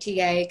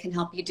 PGTA can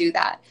help you do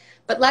that.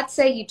 But let's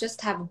say you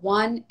just have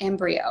one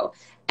embryo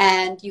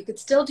and you could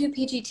still do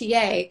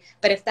PGTA,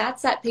 but if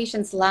that's that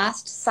patient's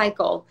last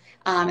cycle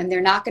and they're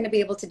not going to be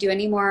able to do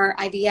any more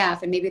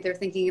IVF, and maybe they're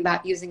thinking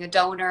about using a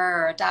donor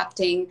or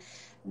adopting,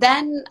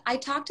 then I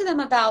talk to them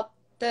about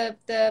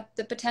the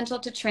potential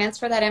to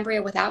transfer that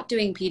embryo without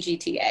doing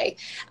PGTA,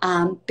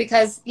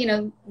 because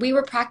we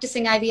were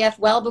practicing IVF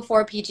well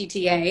before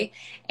PGTA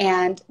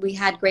and we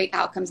had great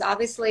outcomes.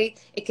 Obviously,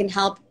 it can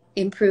help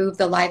improve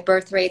the live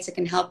birth rates, it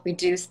can help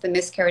reduce the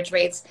miscarriage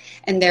rates,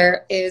 and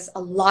there is a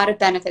lot of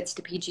benefits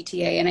to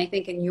PGTA. And I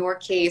think in your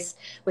case,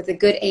 with a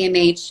good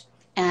AMH,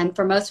 and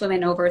for most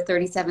women over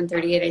 37,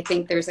 38, I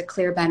think there's a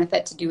clear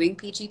benefit to doing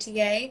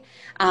PGTA.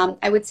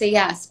 I would say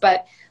yes,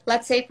 but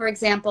let's say, for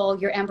example,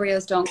 your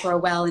embryos don't grow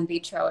well in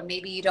vitro and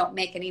maybe you don't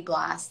make any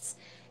blasts.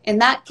 In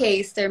that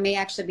case, there may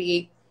actually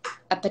be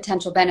a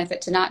potential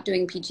benefit to not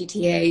doing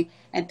PGTA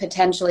and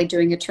potentially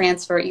doing a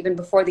transfer even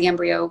before the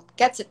embryo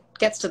gets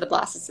to the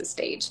blastocyst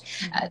stage.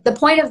 The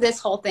point of this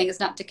whole thing is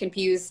not to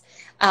confuse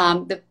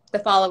the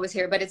followers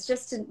here, but it's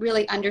just to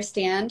really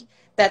understand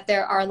that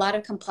there are a lot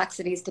of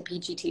complexities to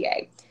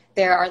PGTA.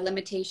 There are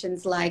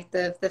limitations like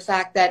the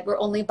fact that we're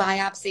only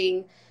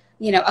biopsying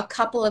a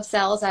couple of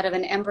cells out of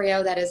an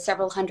embryo that is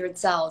several hundred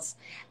cells.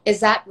 Is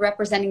that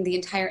representing the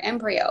entire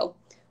embryo?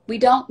 We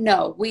don't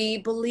know. We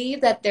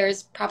believe that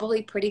there's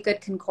probably pretty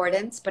good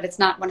concordance, but it's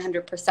not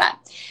 100%.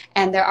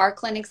 And there are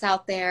clinics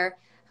out there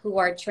who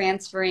are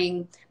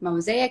transferring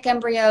mosaic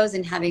embryos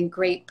and having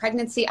great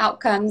pregnancy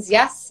outcomes.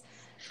 Yes,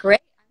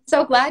 great. I'm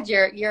so glad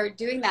you're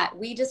doing that.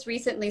 We just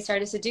recently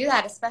started to do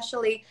that,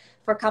 especially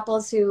for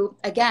couples who,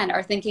 again,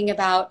 are thinking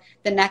about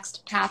the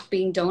next path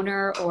being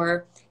donor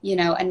or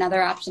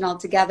another option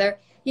altogether.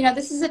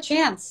 This is a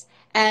chance.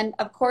 And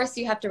of course,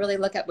 you have to really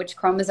look at which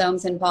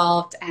chromosomes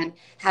involved and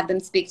have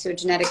them speak to a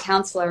genetic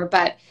counselor.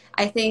 But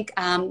I think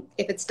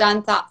if it's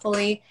done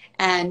thoughtfully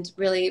and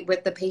really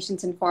with the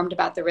patients informed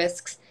about the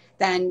risks,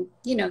 then,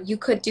 you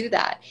could do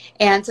that.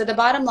 And so the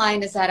bottom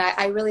line is that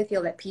I really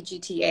feel that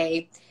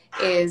PGTA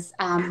is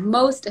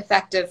most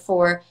effective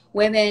for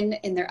women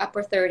in their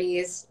upper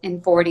 30s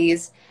and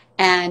 40s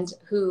and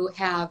who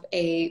have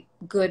a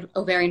good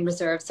ovarian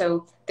reserve.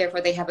 So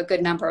therefore, they have a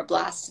good number of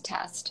blasts to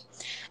test.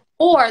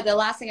 Or the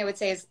last thing I would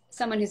say is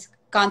someone who's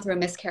gone through a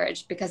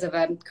miscarriage because of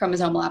a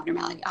chromosomal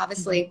abnormality.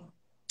 Obviously,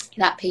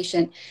 that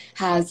patient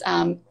has,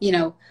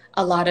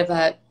 a lot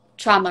of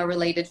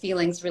trauma-related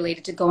feelings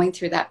related to going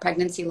through that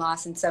pregnancy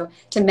loss. And so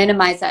to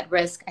minimize that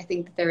risk, I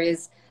think that there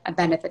is a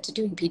benefit to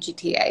doing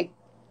PGTA.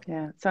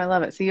 Yeah, so I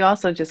love it. So you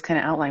also just kind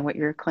of outline what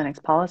your clinic's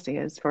policy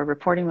is for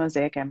reporting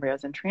mosaic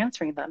embryos and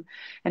transferring them.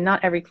 And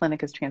not every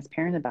clinic is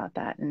transparent about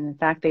that. And in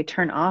fact, they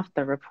turn off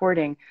the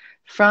reporting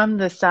from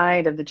the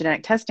side of the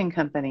genetic testing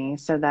company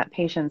so that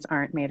patients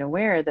aren't made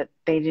aware that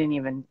they didn't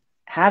even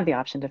have the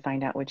option to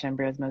find out which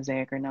embryo is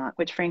mosaic or not,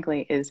 which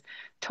frankly is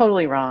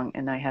totally wrong.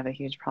 And I have a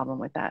huge problem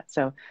with that.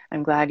 So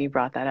I'm glad you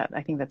brought that up.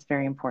 I think that's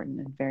very important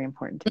and very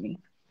important to me.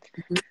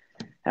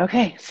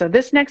 Okay, so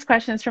this next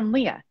question is from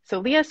Leah. So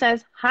Leah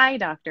says, "Hi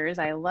doctors,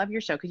 I love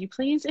your show. Could you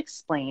please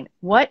explain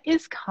what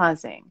is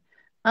causing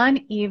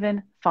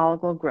uneven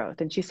follicle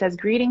growth. And she says,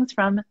 greetings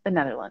from the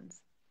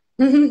Netherlands.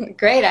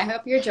 Great. I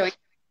hope you're joining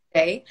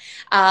today.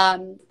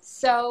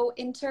 So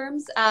in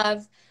terms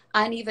of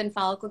uneven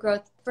follicle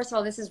growth, first of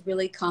all, this is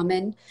really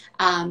common.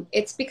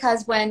 It's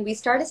because when we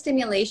start a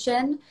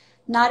stimulation,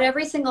 not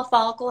every single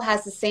follicle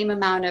has the same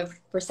amount of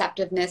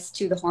receptiveness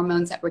to the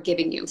hormones that we're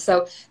giving you.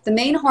 So the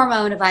main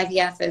hormone of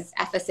IVF is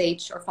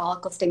FSH, or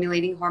follicle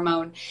stimulating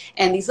hormone.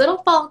 And these little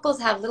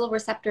follicles have little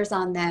receptors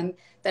on them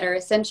that are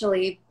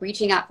essentially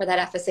reaching out for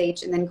that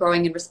FSH and then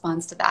growing in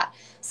response to that.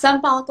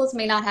 Some follicles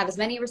may not have as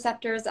many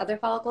receptors. Other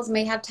follicles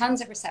may have tons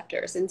of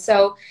receptors. And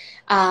so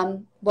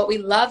what we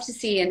love to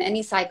see in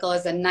any cycle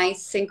is a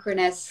nice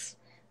synchronous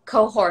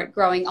cohort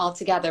growing all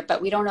together,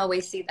 but we don't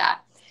always see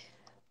that.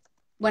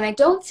 When I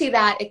don't see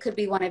that, it could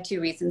be one of two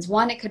reasons.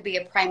 One, it could be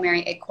a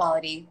primary egg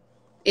quality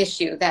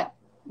issue that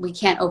we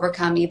can't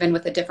overcome even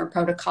with a different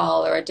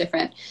protocol or a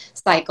different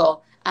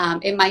cycle.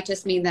 It might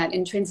just mean that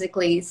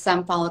intrinsically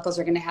some follicles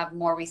are going to have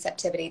more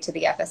receptivity to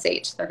the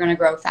FSH. They're going to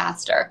grow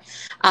faster.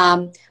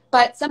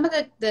 But some of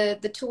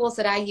the tools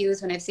that I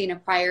use when I've seen a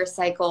prior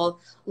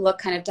cycle look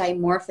kind of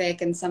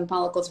dimorphic, and some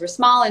follicles were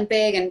small and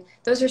big, and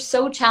those are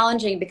so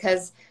challenging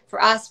because for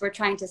us, we're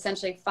trying to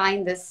essentially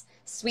find this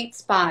sweet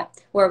spot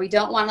where we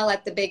don't want to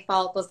let the big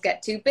follicles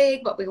get too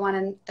big, but we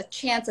want a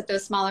chance at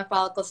those smaller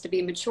follicles to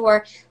be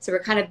mature. So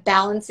we're kind of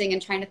balancing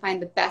and trying to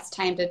find the best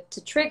time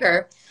to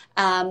trigger.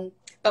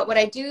 But what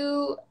I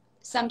do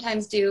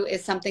sometimes do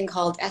is something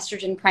called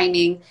estrogen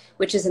priming,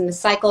 which is in the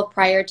cycle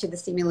prior to the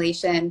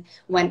stimulation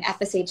when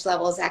FSH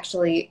levels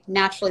actually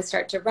naturally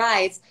start to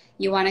rise.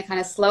 You want to kind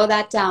of slow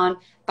that down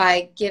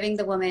by giving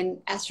the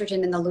woman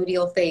estrogen in the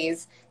luteal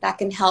phase. That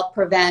can help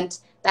prevent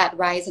that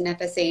rise in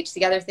FSH.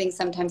 The other thing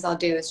sometimes I'll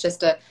do is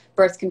just a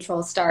birth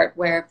control start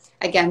where,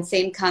 again,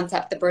 same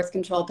concept, the birth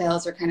control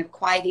pills are kind of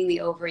quieting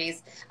the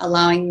ovaries,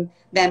 allowing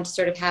them to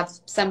sort of have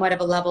somewhat of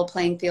a level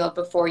playing field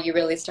before you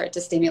really start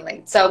to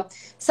stimulate. So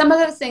some of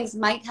those things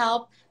might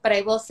help, but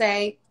I will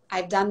say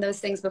I've done those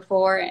things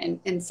before, and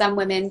in some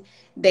women,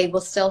 they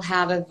will still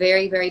have a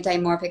very, very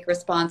dimorphic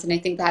response, and I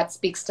think that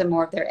speaks to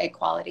more of their egg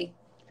quality.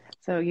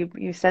 So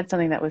you said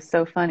something that was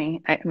so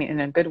funny. I mean, in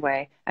a good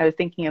way. I was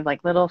thinking of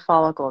like little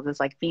follicles as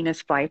like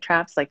Venus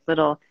flytraps, like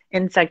little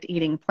insect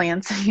eating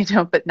plants,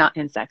 but not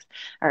insects.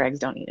 Our eggs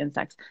don't eat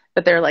insects,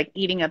 but they're like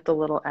eating up the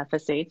little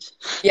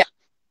FSH. Yeah,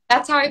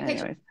 that's how I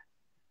picture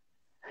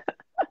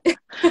Anyways,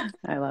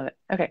 I love it.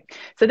 Okay.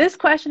 So this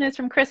question is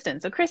from Kristen.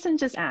 So Kristen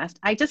just asked,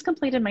 I just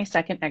completed my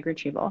second egg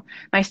retrieval.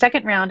 My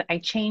second round, I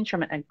changed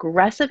from an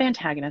aggressive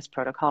antagonist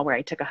protocol where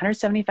I took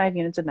 175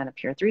 units of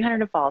Menopur,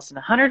 300 of Follistin,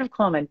 100 of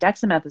Clomid,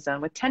 dexamethasone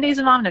with 10 days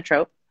of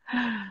Omnitrope.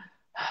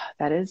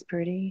 That is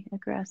pretty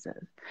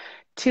aggressive.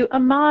 To a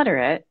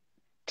moderate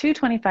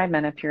 225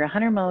 Menopur,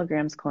 100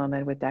 milligrams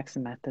Clomid with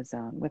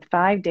dexamethasone with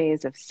 5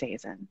 days of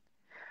Sazin.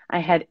 I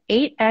had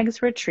 8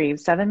 eggs retrieved,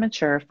 7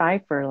 mature,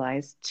 5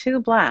 fertilized, 2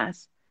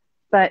 blasts,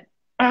 but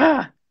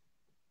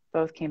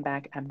both came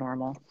back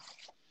abnormal.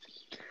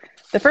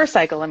 The first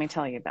cycle, let me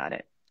tell you about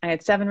it. I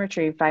had 7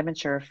 retrieved, 5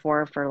 mature,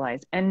 4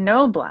 fertilized, and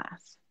no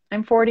blasts.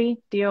 I'm 40,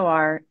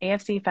 DOR,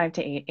 AFC 5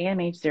 to 8,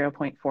 AMH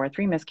 0.4,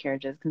 3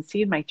 miscarriages,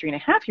 conceived my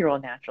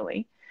 3.5-year-old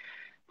naturally.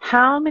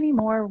 How many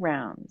more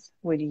rounds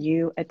would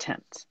you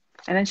attempt?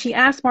 And then she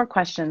asked more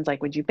questions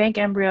like, would you bank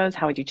embryos?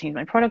 How would you change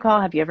my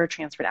protocol? Have you ever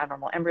transferred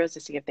abnormal embryos to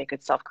see if they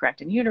could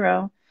self-correct in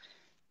utero?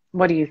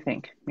 What do you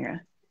think, Meera?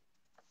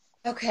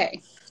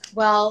 Okay.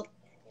 Well,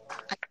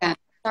 again,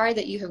 sorry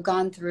that you have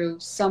gone through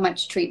so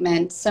much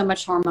treatment, so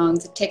much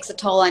hormones. It takes a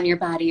toll on your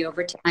body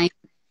over time.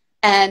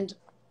 And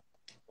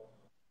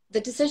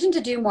the decision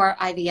to do more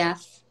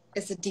IVF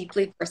is a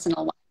deeply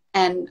personal one.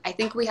 And I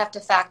think we have to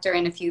factor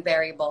in a few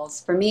variables.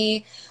 For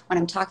me, when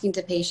I'm talking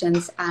to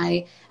patients,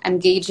 I am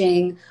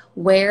gauging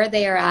where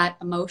they are at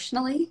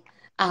emotionally,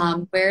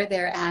 where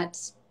they're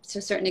at to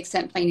a certain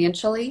extent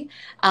financially,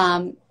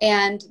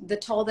 and the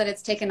toll that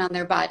it's taken on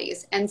their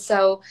bodies. And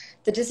so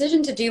the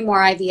decision to do more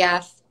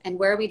IVF and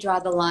where we draw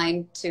the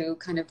line to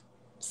kind of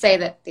say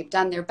that they've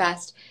done their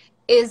best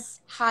is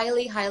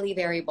highly, highly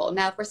variable.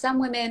 Now, for some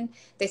women,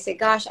 they say,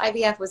 gosh,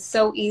 IVF was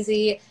so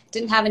easy,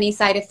 didn't have any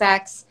side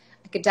effects.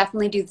 I could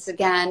definitely do this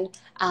again.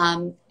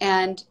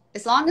 And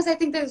as long as I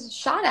think there's a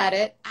shot at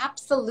it,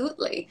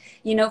 absolutely.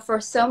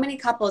 For so many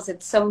couples,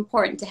 it's so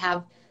important to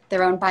have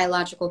their own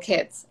biological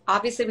kids.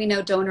 Obviously, we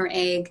know donor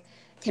egg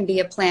can be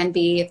a plan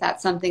B if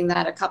that's something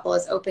that a couple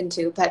is open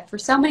to. But for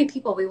so many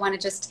people, we want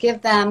to just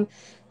give them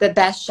the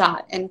best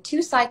shot. And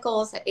 2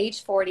 cycles at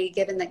age 40,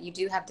 given that you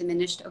do have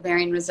diminished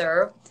ovarian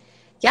reserve,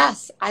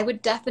 yes, I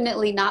would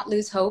definitely not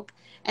lose hope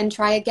and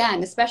try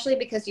again, especially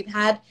because you've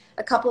had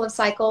a couple of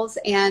cycles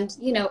and,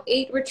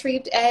 8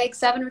 retrieved eggs,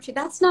 7 retrieved,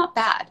 that's not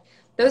bad.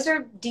 Those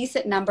are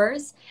decent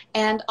numbers.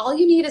 And all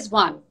you need is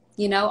one.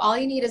 All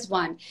you need is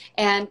one.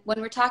 And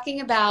when we're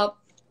talking about,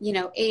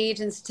 age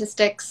and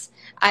statistics,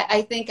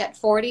 I think at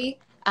 40,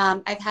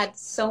 I've had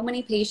so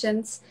many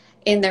patients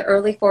in their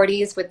early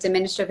 40s with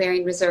diminished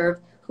ovarian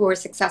reserve who are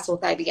successful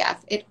with IVF.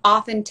 It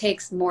often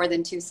takes more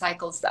than 2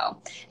 cycles though,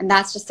 and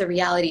that's just the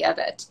reality of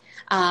it.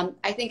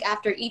 I think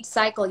after each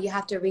cycle, you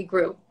have to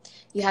regroup.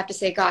 You have to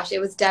say, gosh, it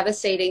was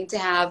devastating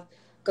to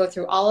go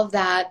through all of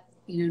that,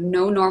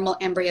 no normal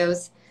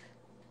embryos.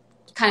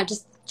 Kind of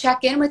just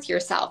check in with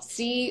yourself,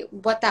 see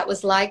what that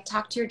was like,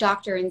 talk to your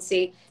doctor and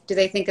see, do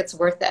they think it's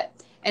worth it?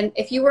 And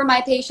if you were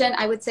my patient,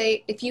 I would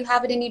say, if you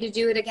have it in you to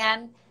do it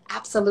again,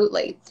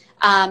 absolutely.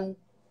 I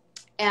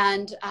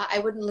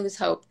wouldn't lose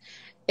hope.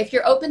 If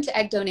you're open to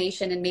egg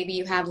donation and maybe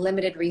you have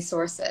limited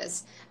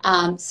resources,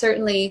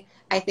 certainly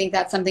I think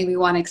that's something we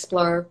want to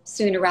explore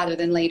sooner rather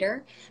than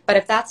later. But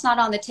if that's not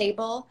on the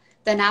table,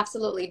 then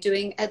absolutely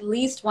doing at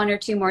least 1 or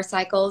 2 more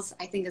cycles,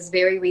 I think is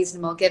very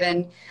reasonable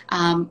given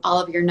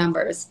all of your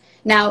numbers.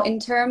 Now, in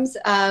terms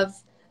of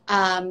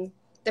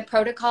the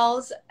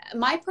protocols,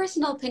 my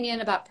personal opinion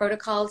about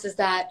protocols is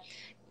that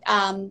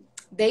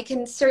they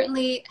can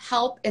certainly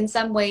help in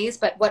some ways,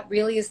 but what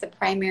really is the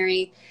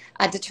primary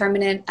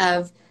determinant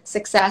of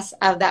success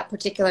of that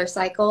particular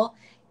cycle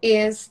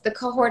is the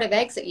cohort of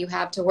eggs that you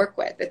have to work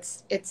with.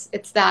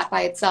 It's that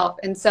by itself.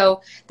 And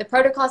so the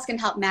protocols can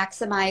help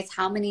maximize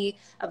how many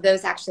of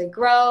those actually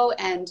grow,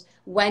 and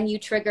when you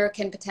trigger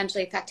can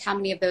potentially affect how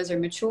many of those are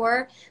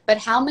mature. But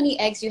how many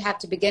eggs you have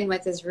to begin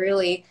with is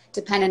really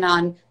dependent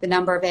on the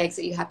number of eggs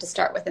that you have to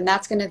start with. And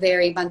that's going to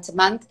vary month to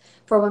month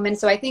for women.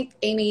 So I think,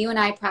 Aimee, you and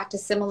I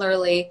practice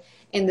similarly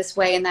in this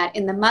way, in that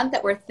in the month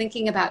that we're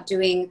thinking about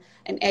doing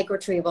an egg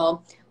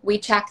retrieval, we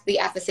check the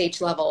FSH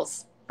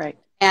levels. Right.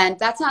 And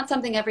that's not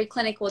something every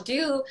clinic will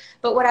do,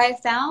 but what I've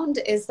found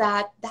is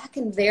that that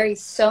can vary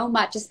so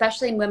much,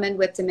 especially in women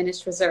with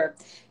diminished reserve.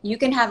 You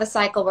can have a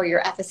cycle where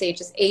your FSH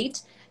is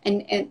 8,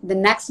 and the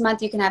next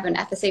month you can have an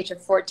FSH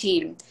of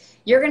 14.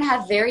 You're going to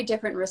have very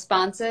different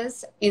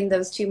responses in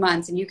those 2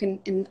 months, and you can,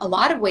 in a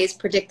lot of ways,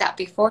 predict that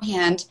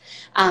beforehand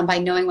by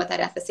knowing what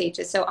that FSH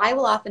is. So I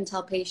will often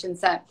tell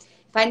patients that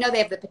if I know they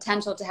have the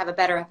potential to have a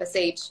better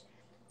FSH,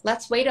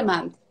 let's wait a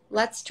month.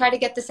 Let's try to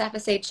get this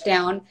FSH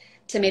down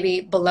to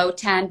maybe below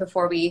 10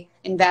 before we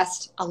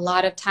invest a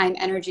lot of time,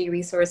 energy,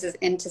 resources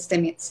into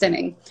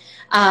stimming.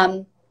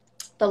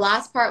 The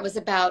last part was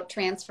about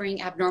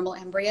transferring abnormal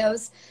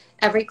embryos.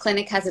 Every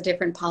clinic has a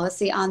different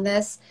policy on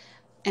this.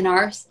 In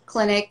our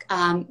clinic,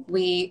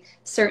 we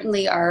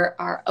certainly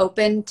are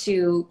open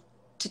to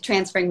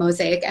transferring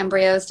mosaic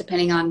embryos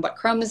depending on what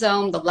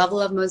chromosome, the level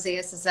of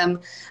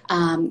mosaicism,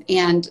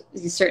 and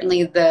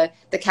certainly the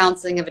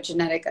counseling of a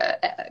genetic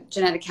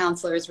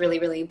counselor is really,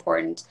 really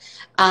important.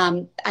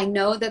 I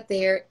know that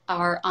there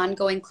are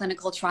ongoing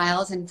clinical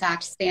trials. In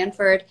fact,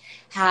 Stanford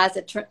has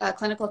a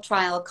clinical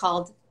trial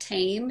called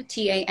TAME,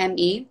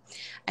 T-A-M-E.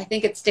 I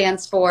think it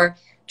stands for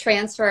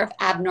Transfer of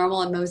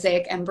Abnormal and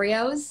Mosaic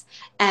Embryos.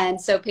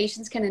 And so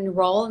patients can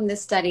enroll in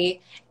this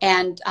study,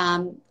 and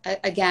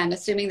again,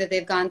 assuming that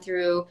they've gone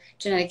through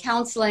genetic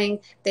counseling,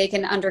 they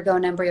can undergo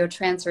an embryo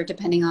transfer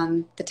depending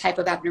on the type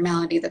of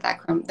abnormality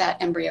that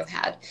embryo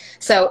had.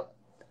 So,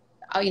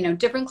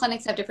 different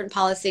clinics have different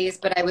policies,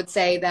 but I would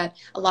say that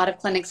a lot of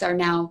clinics are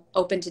now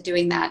open to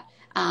doing that,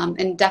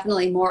 and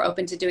definitely more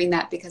open to doing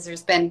that because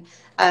there's been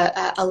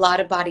a lot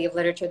of body of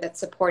literature that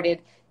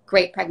supported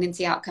great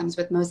pregnancy outcomes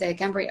with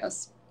mosaic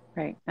embryos.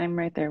 Right. I'm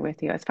right there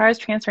with you. As far as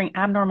transferring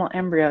abnormal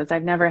embryos,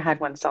 I've never had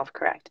one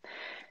self-correct.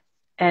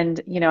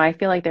 And, I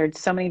feel like there are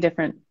so many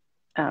different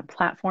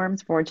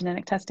platforms for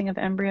genetic testing of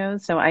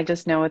embryos. So I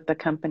just know with the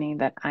company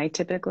that I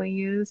typically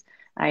use,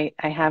 I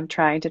have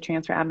tried to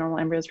transfer abnormal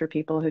embryos for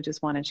people who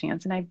just want a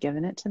chance, and I've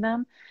given it to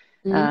them.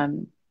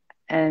 Mm-hmm.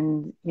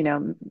 And,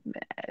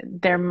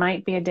 there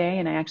might be a day,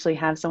 and I actually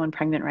have someone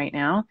pregnant right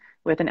now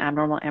with an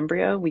abnormal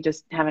embryo. We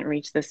just haven't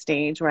reached the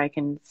stage where I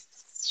can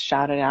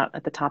shout it out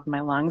at the top of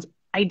my lungs.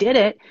 I did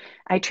it.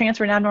 I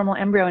transferred an abnormal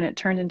embryo and it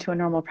turned into a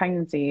normal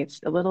pregnancy.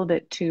 It's a little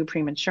bit too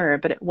premature,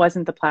 but it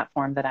wasn't the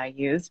platform that I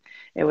used.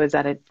 It was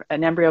at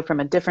an embryo from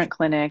a different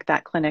clinic.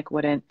 That clinic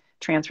wouldn't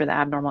transfer the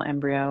abnormal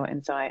embryo,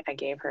 and so I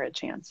gave her a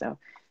chance. So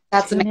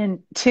That's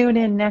amazing. Tune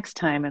in next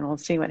time and we'll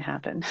see what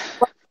happened.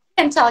 Well,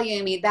 I can tell you,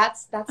 Aimee,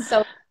 that's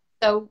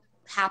so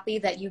happy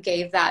that you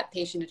gave that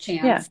patient a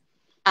chance.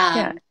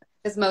 Yeah.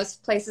 Because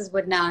most places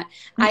would not.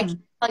 Mm-hmm. I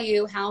can tell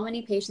you how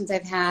many patients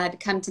I've had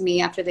come to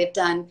me after they've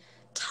done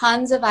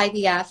tons of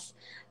IVF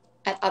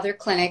at other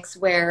clinics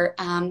where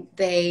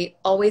they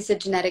always did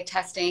genetic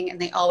testing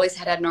and they always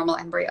had abnormal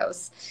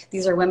embryos.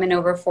 These are women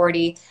over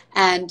 40.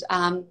 And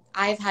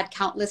I've had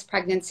countless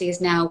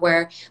pregnancies now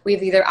where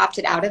we've either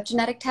opted out of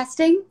genetic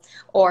testing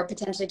or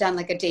potentially done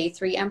like a day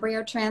 3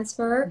 embryo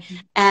transfer. Mm-hmm.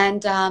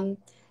 And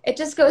it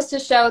just goes to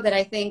show that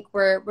I think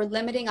we're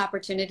limiting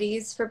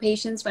opportunities for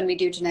patients when we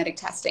do genetic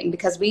testing,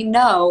 because we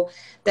know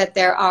that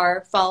there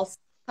are false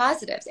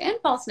positives and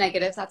false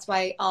negatives. That's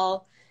why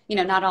not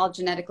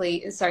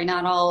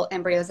all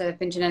embryos that have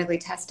been genetically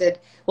tested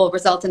will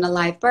result in a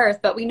live birth,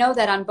 but we know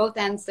that on both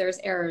ends there's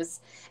errors.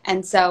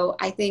 And so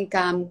I think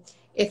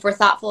if we're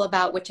thoughtful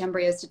about which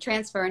embryos to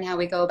transfer and how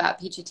we go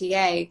about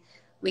PGTA,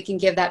 we can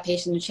give that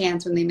patient a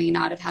chance when they may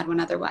not have had one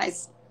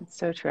otherwise. It's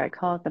so true. I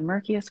call it the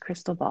murkiest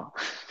crystal ball.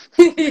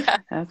 Yeah.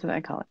 That's what I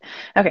call it.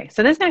 Okay,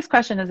 so this next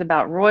question is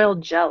about royal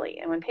jelly.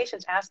 And when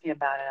patients ask me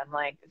about it, I'm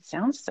like, it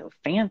sounds so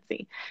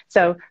fancy.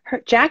 So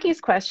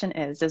Jackie's question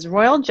is, does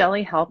royal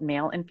jelly help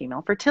male and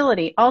female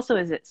fertility? Also,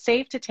 is it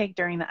safe to take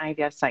during the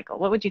IVF cycle?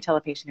 What would you tell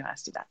a patient who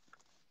asked you that?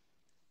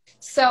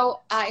 So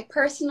I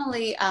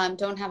personally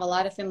don't have a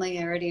lot of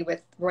familiarity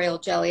with royal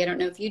jelly. I don't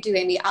know if you do,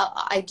 Amy.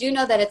 I do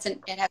know that it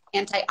has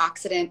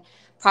antioxidant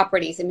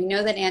properties, and we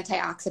know that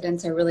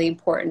antioxidants are really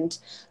important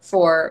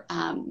for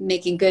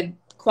making good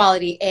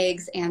quality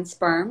eggs and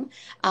sperm.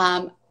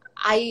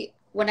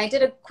 When I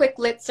did a quick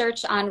lit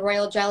search on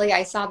royal jelly,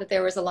 I saw that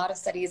there was a lot of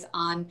studies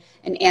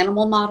in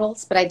animal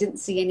models, but I didn't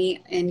see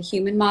any in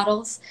human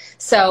models.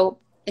 So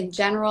in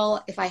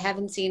general, if I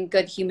haven't seen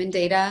good human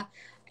data,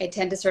 I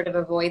tend to sort of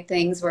avoid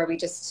things where we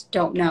just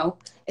don't know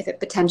if it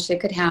potentially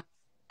could have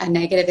a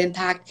negative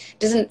impact. It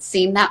doesn't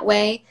seem that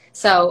way.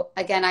 So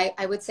again,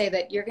 I would say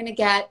that you're going to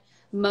get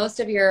most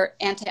of your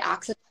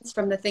antioxidants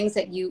from the things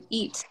that you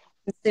eat,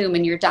 consume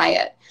in your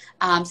diet.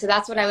 So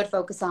that's what I would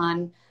focus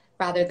on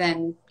rather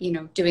than,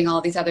 doing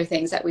all these other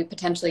things that we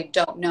potentially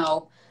don't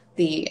know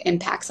the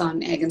impacts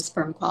on egg and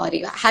sperm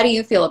quality. How do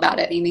you feel about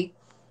it, Amy?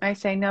 I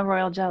say no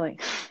royal jelly.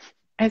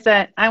 I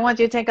said, I want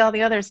you to take all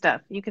the other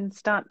stuff. You can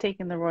stop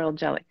taking the royal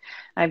jelly.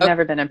 I've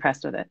never been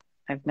impressed with it.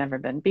 I've never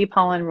been. Bee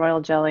pollen,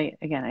 royal jelly.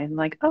 Again, I'm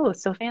like, oh,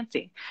 so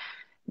fancy.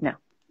 No.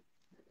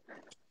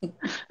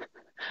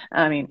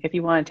 I mean, if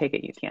you want to take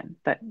it, you can,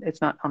 but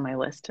it's not on my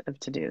list of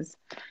to-dos.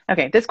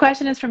 Okay, this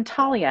question is from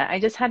Talia. I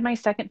just had my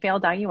second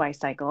failed IUI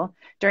cycle.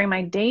 During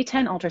my day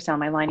 10 ultrasound,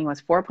 my lining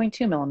was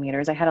 4.2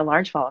 millimeters. I had a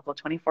large follicle,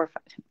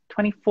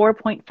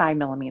 24.5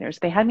 millimeters.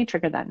 They had me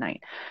triggered that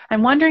night.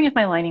 I'm wondering if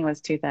my lining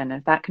was too thin,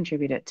 if that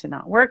contributed to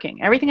not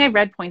working. Everything I've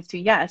read points to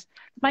yes.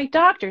 My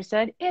doctor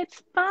said it's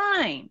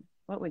fine.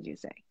 What would you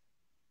say?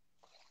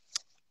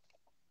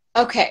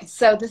 Okay,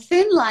 so the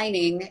thin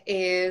lining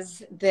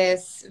is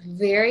this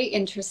very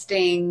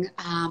interesting,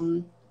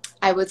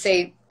 I would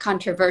say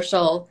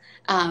controversial,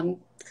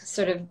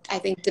 sort of, I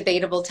think,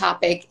 debatable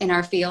topic in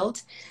our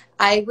field.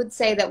 I would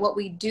say that what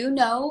we do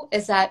know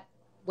is that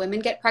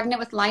women get pregnant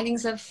with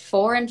linings of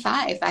 4 and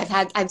 5.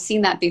 I've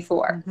seen that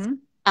before.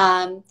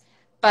 Mm-hmm.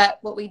 But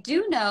what we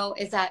do know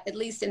is that, at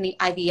least in the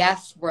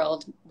IVF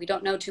world, we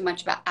don't know too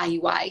much about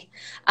IUI.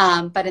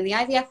 But in the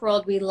IVF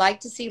world, we like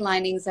to see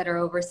linings that are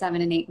over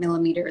 7 and 8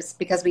 millimeters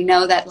because we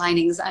know that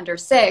linings under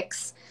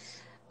 6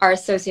 are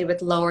associated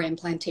with lower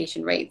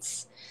implantation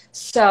rates.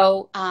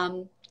 So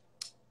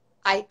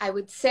I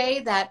would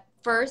say that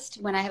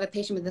first, when I have a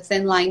patient with a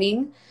thin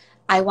lining,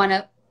 I want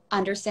to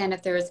understand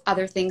if there's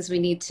other things we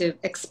need to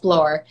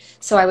explore.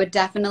 So I would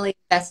definitely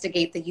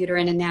investigate the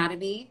uterine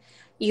anatomy,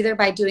 either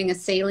by doing a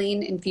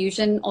saline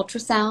infusion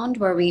ultrasound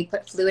where we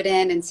put fluid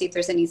in and see if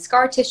there's any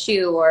scar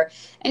tissue or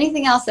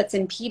anything else that's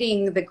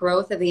impeding the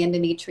growth of the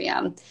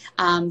endometrium.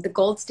 The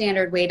gold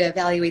standard way to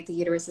evaluate the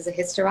uterus is a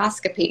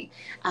hysteroscopy.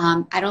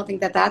 I don't think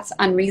that that's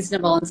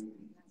unreasonable in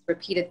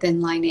repeated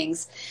thin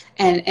linings.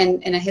 And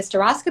in a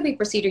hysteroscopy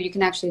procedure, you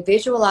can actually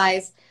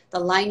visualize the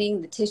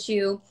lining, the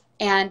tissue,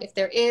 and if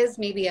there is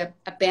maybe a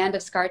band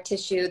of scar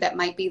tissue that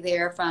might be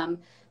there from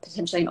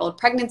potentially an old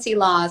pregnancy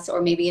loss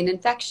or maybe an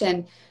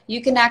infection,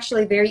 you can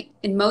actually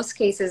in most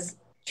cases,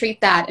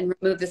 treat that and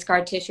remove the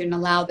scar tissue and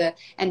allow the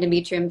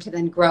endometrium to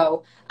then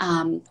grow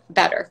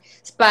better.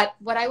 But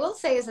what I will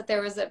say is that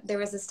there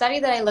was a study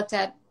that I looked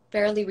at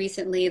fairly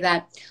recently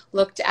that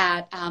looked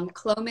at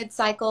Clomid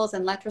cycles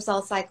and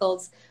letrozole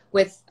cycles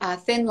with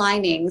thin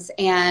linings,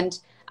 and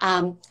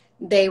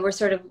they were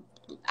sort of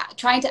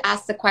trying to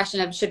ask the question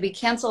of, should we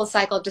cancel a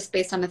cycle just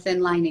based on a thin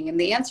lining? And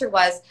the answer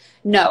was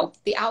no.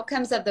 The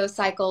outcomes of those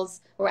cycles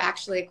were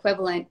actually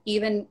equivalent,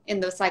 even in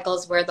those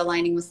cycles where the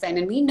lining was thin.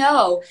 And we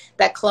know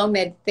that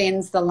Clomid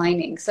thins the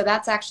lining. So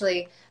that's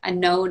actually a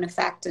known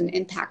effect and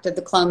impact of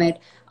the Clomid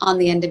on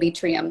the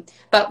endometrium.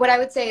 But what I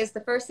would say is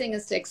the first thing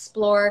is to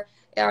explore,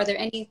 are there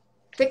any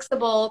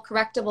fixable,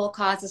 correctable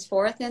causes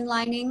for a thin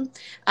lining?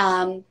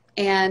 And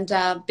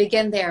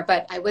begin there.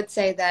 But I would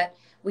say that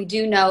we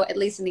do know, at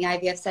least in the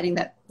IVF setting,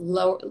 that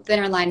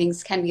thinner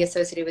linings can be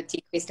associated with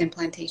decreased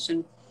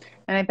implantation.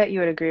 And I bet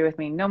you would agree with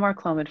me. No more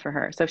Clomid for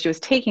her. So if she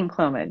was taking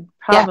Clomid,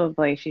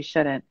 probably she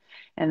shouldn't.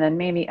 And then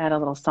maybe add a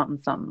little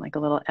something, like a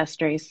little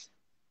estrase.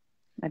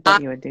 I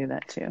bet you would do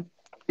that too.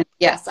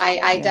 Yes,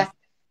 I definitely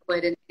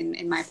would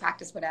in my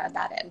practice would add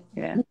that in.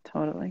 Yeah,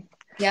 totally.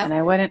 Yeah. And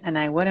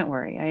I wouldn't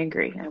worry. I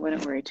agree. I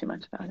wouldn't worry too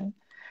much about it.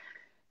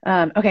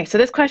 Okay, so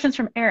this question's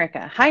from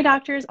Erica. Hi,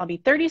 doctors. I'll be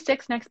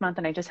 36 next month,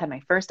 and I just had my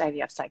first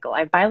IVF cycle. I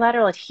have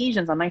bilateral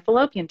adhesions on my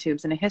fallopian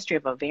tubes and a history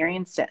of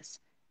ovarian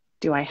cysts.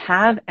 Do I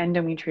have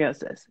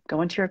endometriosis?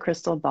 Go into your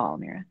crystal ball,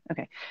 Meera.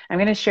 Okay, I'm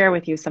going to share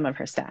with you some of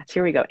her stats.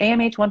 Here we go.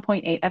 AMH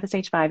 1.8,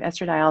 FSH5,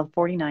 estradiol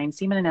 49,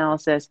 semen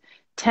analysis,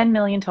 10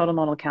 million total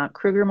motile count,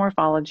 Kruger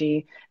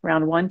morphology,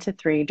 round 1 to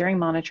 3. During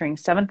monitoring,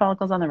 7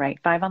 follicles on the right,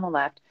 5 on the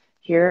left.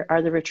 Here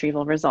are the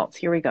retrieval results.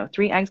 Here we go.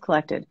 3 eggs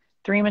collected.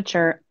 3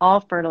 mature, all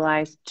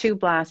fertilized, 2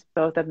 blasts,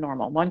 both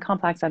abnormal, 1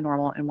 complex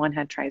abnormal, and 1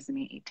 had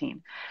trisomy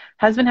 18.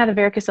 Husband had a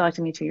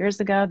varicocectomy 2 years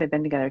ago. They've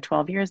been together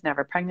 12 years,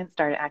 never pregnant,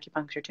 started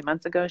acupuncture 2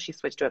 months ago. She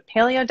switched to a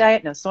paleo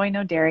diet, no soy,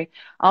 no dairy.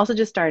 Also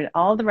just started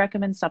all the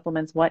recommended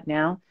supplements. What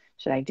now?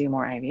 Should I do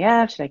more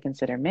IVF? Should I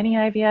consider mini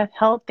IVF?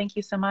 Help, thank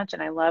you so much.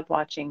 And I love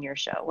watching your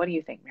show. What do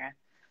you think, Meera?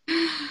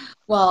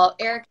 Well,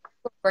 Eric,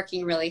 we're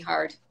working really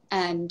hard,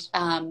 and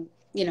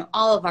you know,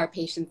 all of our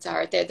patients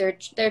are.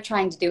 They're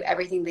trying to do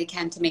everything they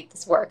can to make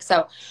this work.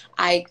 So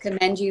I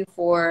commend you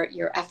for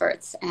your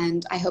efforts,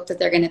 and I hope that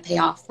they're going to pay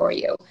off for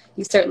you.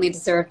 You certainly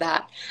deserve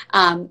that.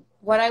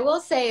 What I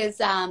will say is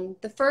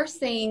the first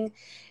thing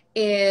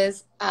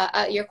is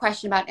your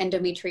question about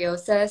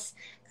endometriosis.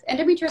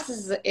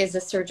 Endometriosis is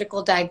a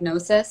surgical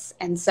diagnosis,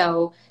 and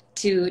so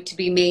to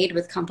be made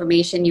with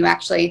confirmation, you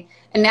actually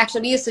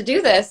we used to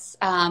do this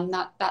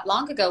not that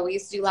long ago. We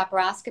used to do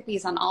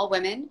laparoscopies on all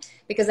women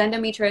because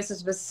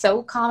endometriosis was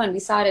so common. We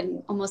saw it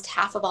in almost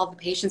half of all the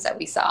patients that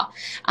we saw.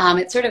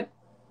 It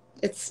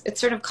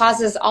sort of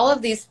causes all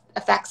of these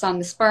effects on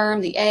the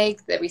sperm, the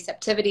egg, the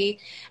receptivity,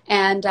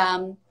 and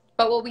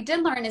but what we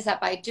did learn is that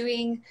by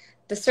doing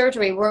the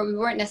surgery, we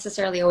weren't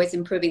necessarily always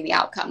improving the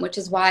outcome, which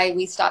is why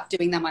we stopped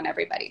doing them on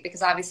everybody,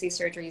 because obviously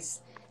surgeries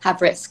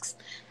have risks.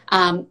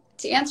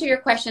 To answer your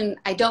question,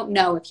 I don't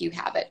know if you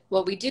have it.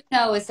 What we do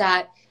know is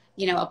that,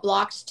 you know, a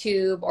blocked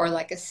tube or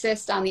like a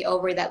cyst on the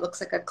ovary that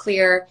looks like a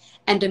clear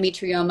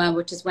endometrioma,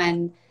 which is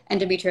when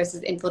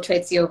endometriosis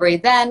infiltrates the ovary,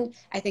 then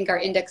I think our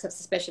index of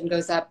suspicion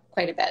goes up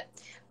quite a bit.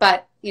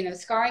 But, you know,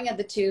 scarring of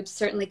the tubes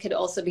certainly could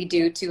also be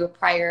due to a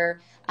prior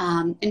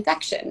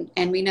infection.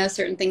 And we know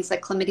certain things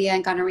like chlamydia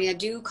and gonorrhea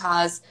do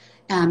cause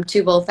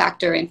tubal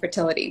factor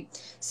infertility.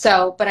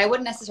 So, but I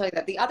wouldn't necessarily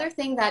that. The other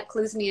thing that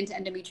clues me into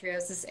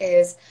endometriosis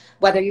is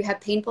whether you have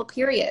painful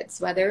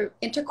periods, whether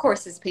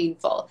intercourse is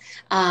painful.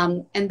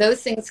 And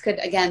those things could,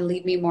 again,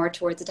 lead me more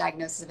towards a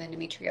diagnosis of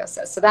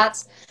endometriosis. So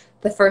that's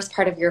the first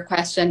part of your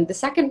question. The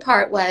second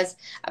part was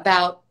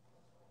about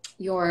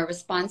your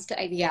response to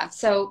IVF.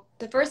 So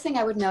the first thing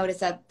I would note is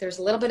that there's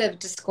a little bit of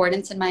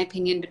discordance, in my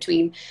opinion,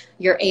 between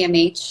your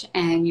AMH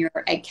and your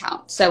egg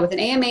count. So with an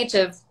AMH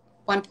of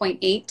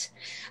 1.8,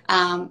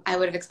 I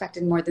would have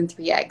expected more than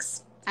 3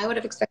 eggs. I would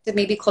have expected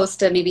maybe close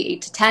to maybe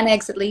 8 to 10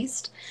 eggs at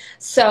least.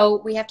 So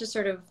we have to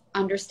sort of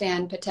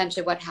understand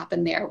potentially what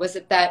happened there. Was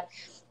it that,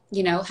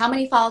 you know, how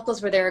many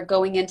follicles were there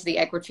going into the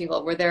egg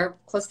retrieval? Were there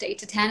close to 8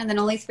 to 10 and then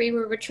only 3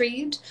 were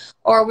retrieved?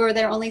 Or were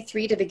there only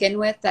 3 to begin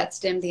with that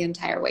stemmed the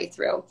entire way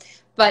through?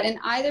 But in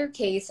either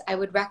case, I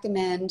would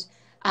recommend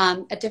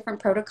a different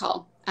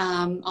protocol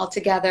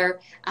altogether,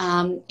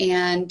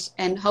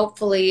 and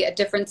hopefully a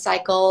different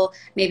cycle,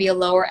 maybe a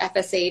lower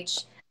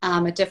FSH,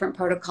 a different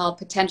protocol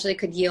potentially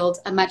could yield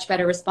a much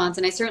better response.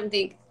 And I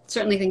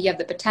certainly think you have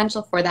the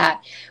potential for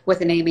that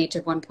with an AMH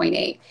of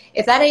 1.8.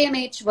 If that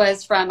AMH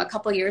was from a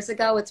couple years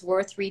ago, it's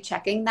worth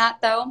rechecking that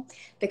though,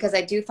 because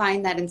I do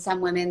find that in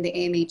some women, the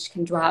AMH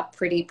can drop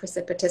pretty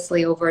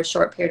precipitously over a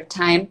short period of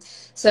time.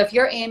 So if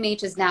your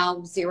AMH is now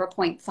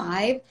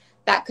 0.5,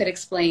 that could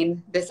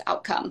explain this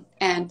outcome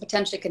and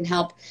potentially can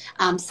help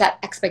set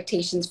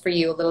expectations for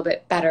you a little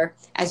bit better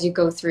as you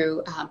go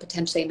through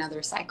potentially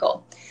another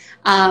cycle.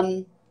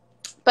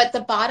 But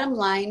the bottom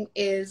line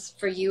is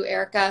for you,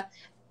 Erica,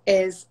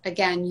 is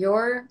again,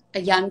 you're a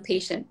young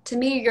patient. To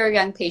me, you're a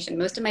young patient.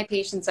 Most of my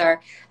patients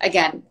are,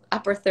 again,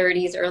 upper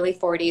 30s, early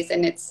 40s,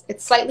 and it's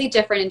slightly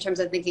different in terms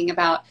of thinking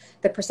about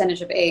the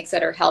percentage of eggs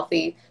that are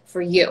healthy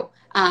for you.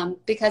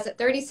 Because at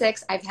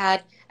 36, I've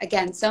had,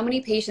 again, so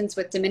many patients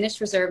with diminished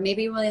reserve.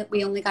 Maybe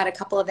we only got a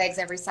couple of eggs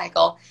every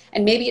cycle,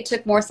 and maybe it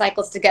took more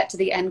cycles to get to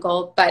the end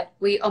goal, but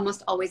we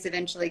almost always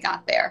eventually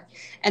got there.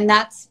 And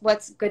that's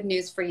what's good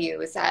news for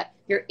you, is that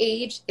your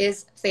age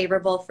is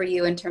favorable for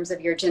you in terms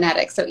of your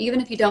genetics. So even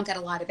if you don't get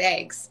a lot of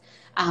eggs,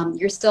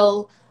 you're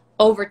still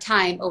over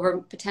time, over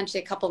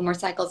potentially a couple more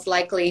cycles,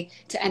 likely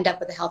to end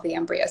up with a healthy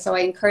embryo. So I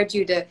encourage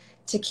you to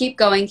keep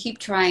going, keep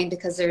trying,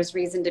 because there's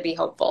reason to be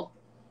hopeful.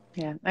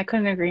 Yeah, I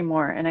couldn't agree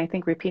more. And I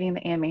think repeating the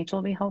AMH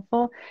will be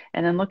helpful.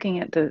 And then looking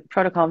at the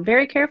protocol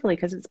very carefully,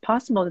 because it's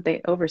possible that they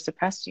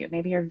oversuppressed you.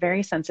 Maybe you're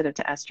very sensitive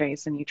to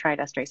estrase and you tried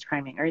estrase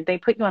priming, or they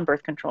put you on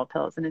birth control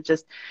pills and it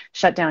just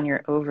shut down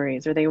your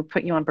ovaries, or they would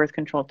put you on birth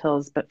control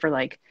pills, but for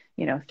like,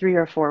 3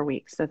 or 4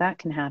 weeks. So that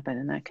can happen,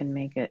 and that can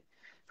make it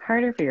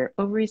harder for your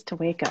ovaries to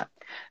wake up.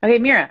 Okay,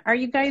 Meera, are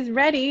you guys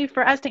ready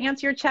for us to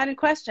answer your chatted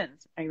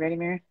questions? Are you ready,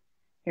 Meera?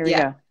 Here we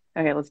go.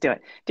 Okay, let's do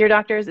it. Dear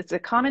doctors, it's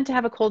common to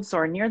have a cold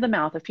sore near the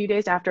mouth a few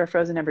days after a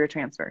frozen embryo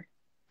transfer.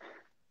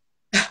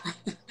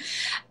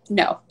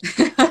 No.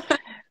 Yeah,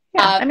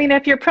 I mean,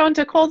 if you're prone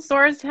to cold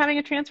sores, having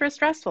a transfer is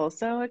stressful,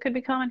 so it could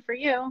be common for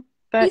you.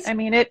 But I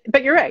mean,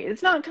 but you're right,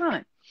 it's not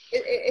common.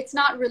 It's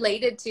not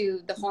related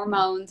to the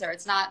hormones, or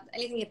it's not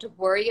anything you have to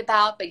worry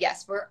about. But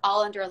yes, we're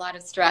all under a lot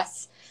of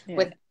stress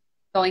with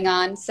going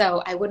on.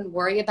 So I wouldn't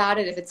worry about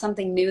it. If it's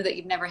something new that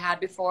you've never had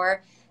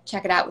before,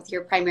 check it out with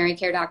your primary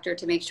care doctor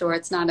to make sure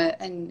it's not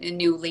a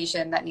new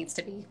lesion that needs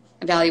to be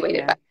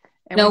evaluated. Yeah.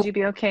 And would you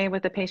be okay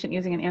with the patient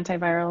using an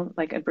antiviral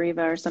like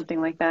Abreva or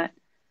something like that?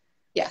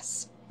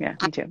 Yes. Yeah,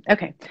 me too.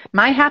 Okay.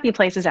 My happy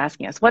place is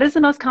asking us, what is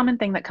the most common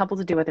thing that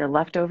couples do with their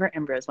leftover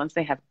embryos once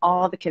they have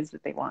all the kids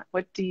that they want?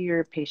 What do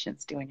your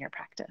patients do in your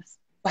practice?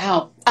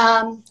 Wow.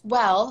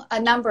 Well, a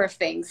number of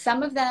things.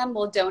 Some of them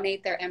will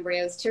donate their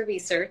embryos to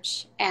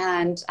research,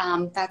 and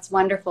that's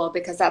wonderful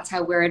because that's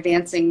how we're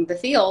advancing the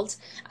field,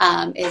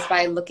 is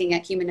by looking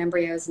at human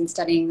embryos and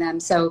studying them.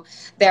 So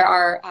there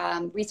are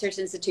research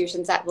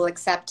institutions that will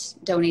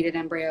accept donated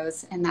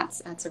embryos, and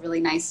that's a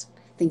really nice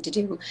thing to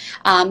do.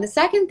 The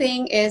second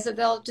thing is that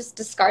they'll just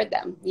discard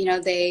them. You know,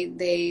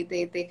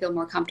 they feel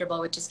more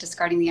comfortable with just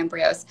discarding the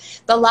embryos.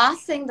 The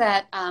last thing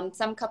that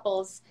some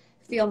couples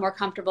feel more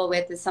comfortable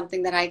with is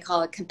something that I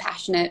call a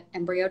compassionate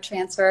embryo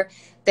transfer.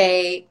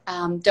 They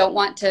don't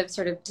want to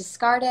sort of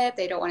discard it.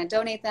 They don't want to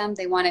donate them.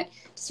 They want it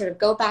to sort of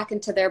go back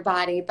into their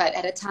body, but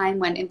at a time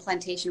when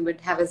implantation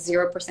would have a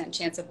 0%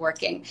 chance of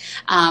working.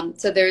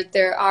 So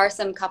there are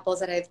some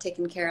couples that I've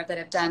taken care of that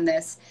have done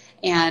this.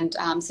 And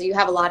so you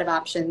have a lot of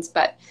options,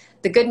 but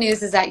the good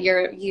news is that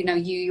you're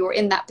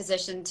in that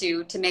position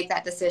to make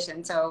that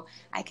decision. So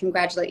I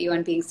congratulate you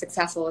on being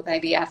successful with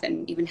IVF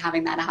and even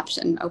having that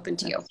option open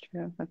to you. That's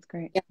true. That's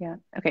great. Yeah.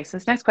 Okay. So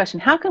this next question,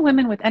 how can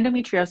women with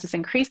endometriosis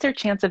increase their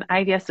chance of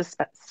IVF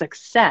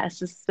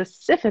success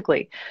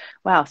specifically?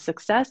 Wow.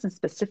 Success and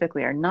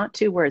specifically are not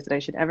two words that I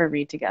should ever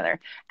read together.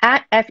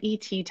 At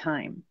FET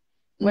time,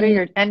 what are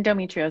your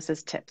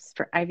endometriosis tips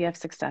for IVF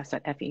success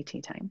at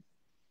FET time?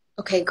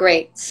 Okay,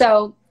 great.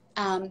 So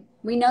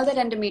we know that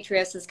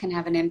endometriosis can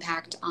have an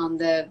impact on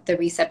the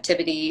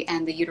receptivity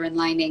and the uterine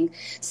lining.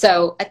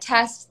 So a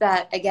test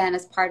that, again,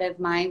 is part of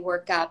my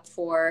workup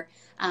for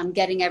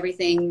getting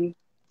everything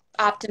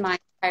optimized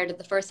prior to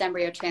the first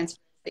embryo transfer,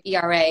 the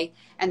ERA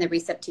and the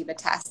Receptiva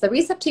test. The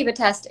Receptiva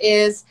test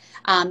is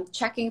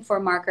checking for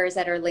markers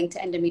that are linked to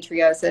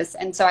endometriosis.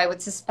 And so I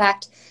would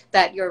suspect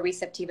that your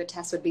Receptiva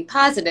test would be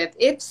positive.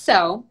 If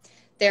so,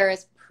 there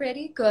is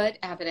pretty good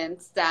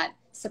evidence that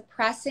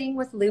suppressing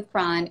with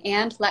Lupron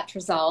and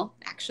letrozole,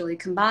 actually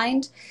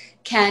combined,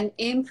 can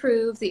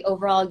improve the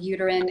overall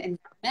uterine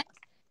environment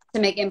to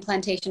make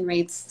implantation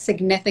rates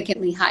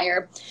significantly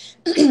higher.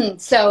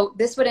 So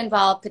this would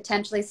involve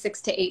potentially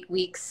 6 to 8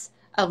 weeks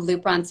of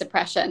Lupron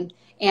suppression.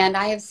 And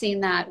I have seen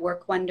that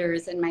work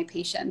wonders in my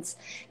patients.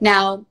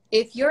 Now,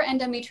 if your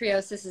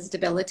endometriosis is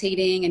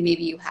debilitating and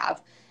maybe you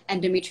have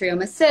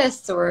endometrioma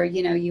cysts, or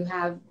you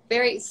have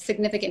very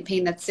significant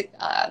pain that's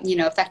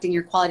affecting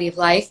your quality of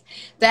life,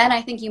 then I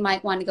think you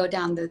might want to go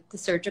down the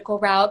surgical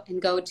route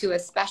and go to a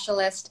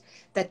specialist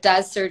that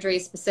does surgery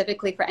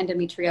specifically for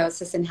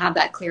endometriosis and have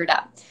that cleared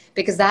up,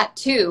 because that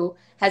too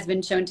has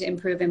been shown to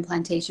improve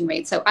implantation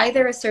rates. So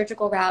either a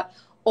surgical route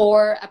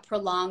or a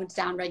prolonged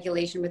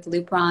downregulation with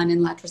Lupron and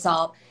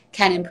letrozole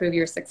can improve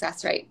your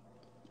success rate.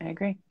 I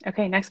agree.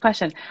 Okay, next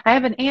question. I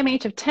have an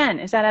AMH of 10.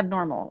 Is that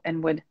abnormal?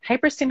 And would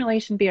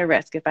hyperstimulation be a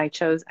risk if I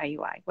chose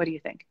IUI? What do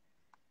you think?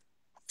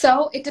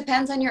 So it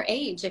depends on your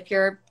age. If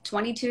you're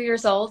 22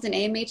 years old, an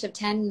AMH of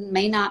 10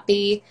 may not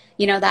be,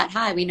 that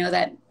high. We know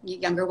that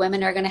younger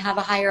women are going to have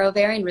a higher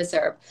ovarian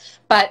reserve.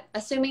 But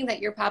assuming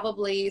that you're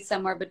probably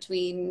somewhere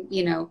between,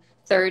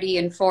 30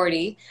 and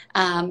 40,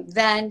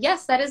 then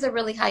yes, that is a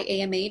really high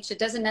AMH. It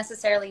doesn't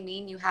necessarily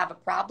mean you have a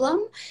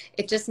problem.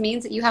 It just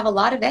means that you have a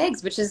lot of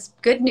eggs, which is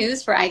good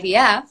news for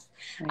IVF.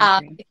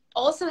 If you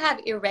also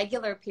have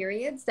irregular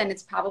periods, then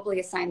it's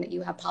probably a sign that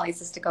you have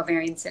polycystic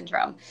ovarian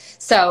syndrome.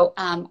 So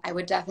I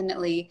would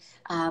definitely,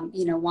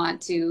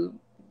 want to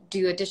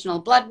do additional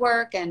blood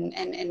work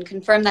and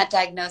confirm that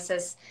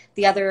diagnosis.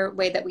 The other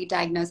way that we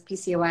diagnose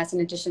PCOS, in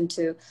addition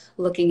to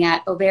looking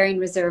at ovarian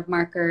reserve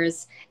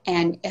markers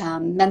and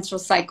menstrual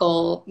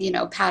cycle,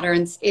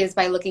 patterns, is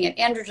by looking at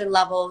androgen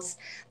levels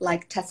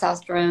like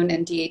testosterone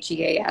and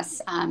DHEAS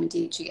and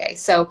DHEA.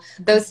 So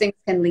those things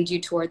can lead you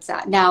towards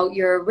that. Now,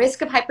 your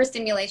risk of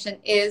hyperstimulation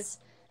is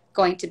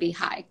going to be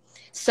high.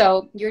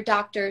 So your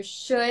doctor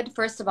should,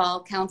 first of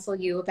all, counsel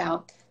you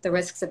about the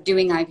risks of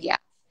doing IVF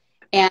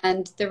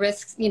and the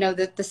risks,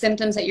 the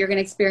symptoms that you're going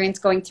to experience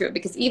going through it.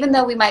 Because even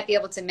though we might be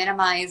able to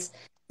minimize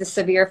the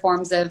severe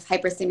forms of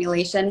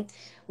hyperstimulation,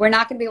 we're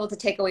not going to be able to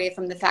take away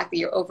from the fact that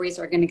your ovaries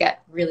are going to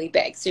get really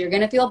big. So you're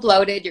going to feel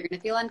bloated, you're going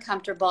to feel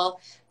uncomfortable.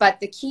 But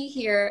the key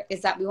here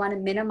is that we want to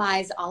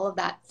minimize all of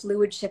that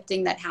fluid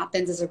shifting that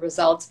happens as a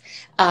result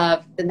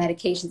of the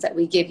medications that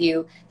we give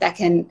you that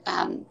can,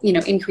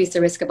 increase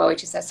the risk of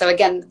OHSS. So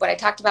again, what I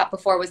talked about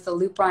before was the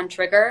Lupron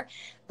trigger.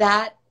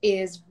 That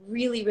is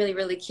really, really,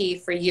 really key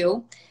for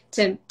you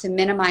to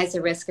minimize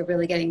the risk of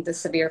really getting the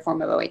severe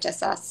form of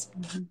OHSS.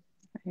 Mm-hmm.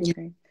 I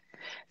agree.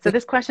 So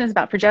this question is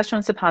about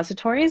progesterone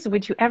suppositories.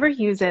 Would you ever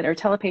use it or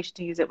tell a patient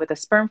to use it with a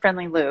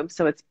sperm-friendly lube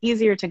so it's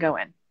easier to go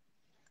in?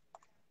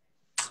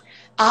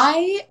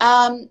 I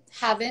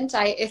haven't.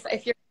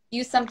 If you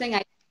use something,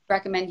 I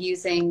recommend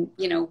using,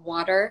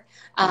 water.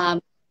 I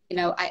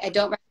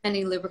don't recommend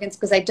any lubricants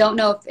because I don't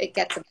know if it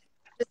gets as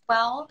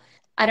well.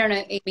 I don't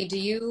know, Amy, do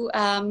you,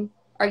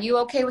 are you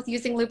okay with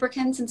using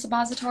lubricants and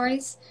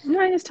suppositories? No,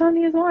 I just told him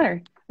to use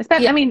water.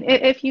 Especially, Yeah, I mean,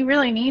 if you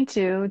really need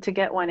to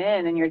get one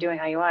in and you're doing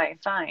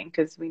IUI, fine,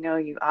 because we know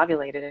you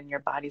ovulated and your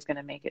body's going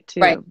to make it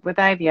right. too. With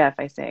IVF,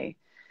 I say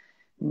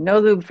no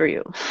lube for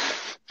you.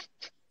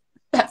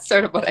 That's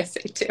sort of what I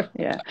say too.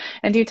 Yeah.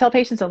 And do you tell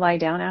patients to lie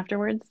down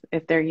afterwards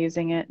if they're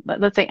using it?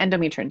 Let's say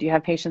endometrium. Do you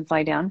have patients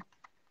lie down?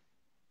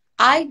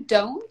 I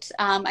don't.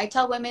 I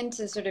tell women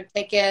to sort of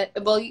take it,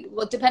 well,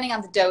 depending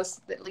on the dose,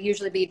 it'll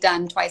usually be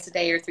done twice a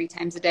day or 3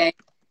 times a day.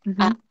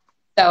 Hmm. Um,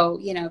 so,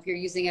 if you're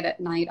using it at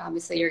night,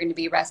 obviously you're going to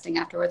be resting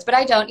afterwards. But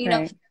I don't,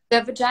 Right.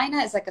 the vagina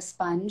is like a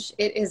sponge.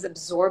 It is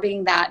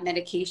absorbing that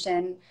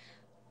medication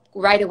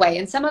right away.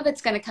 And some of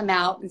it's going to come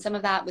out, and some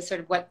of that was sort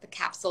of what the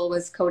capsule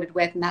was coated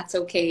with, and that's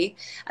okay.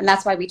 And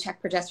that's why we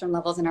check progesterone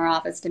levels in our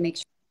office to make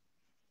sure.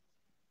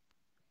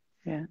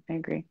 Yeah, I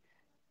agree.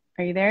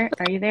 Are you there?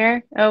 Are you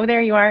there? Oh,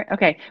 there you are.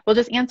 Okay. We'll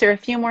just answer a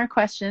few more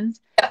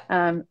questions.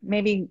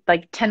 Maybe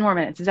like 10 more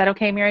minutes. Is that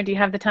okay, Meera? Do you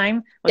have the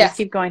time? We'll just Yes,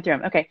 keep going through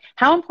them. Okay.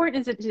 How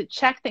important is it to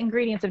check the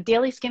ingredients of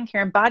daily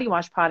skincare and body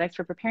wash products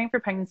for preparing for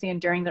pregnancy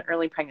and during the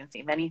early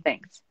pregnancy? Many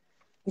things.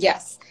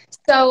 yes.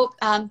 So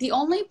the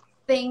only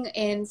thing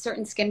in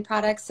certain skin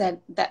products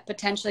that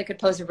potentially could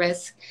pose a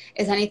risk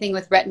is anything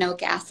with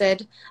retinoic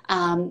acid,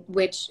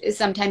 which is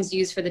sometimes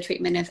used for the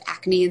treatment of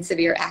acne and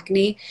severe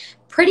acne.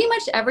 Pretty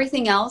much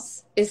everything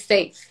else is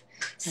safe.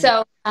 Right.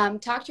 So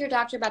talk to your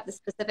doctor about the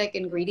specific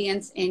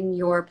ingredients in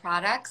your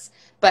products,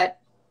 but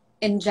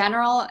in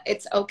general,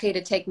 it's okay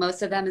to take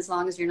most of them as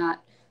long as you're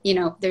not,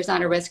 there's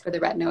not a risk for the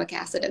retinoic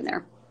acid in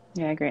there.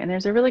 Yeah, I agree. And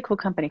there's a really cool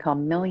company called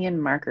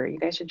Million Marker. You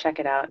guys should check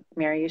it out.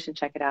 Mary, you should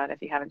check it out if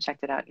you haven't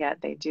checked it out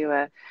yet. They do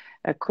a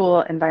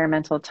cool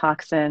environmental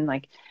toxin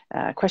like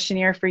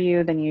questionnaire for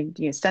you. Then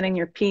you send in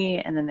your pee,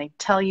 and then they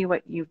tell you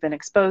what you've been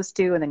exposed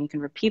to, and then you can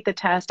repeat the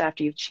test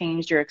after you've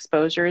changed your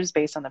exposures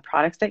based on the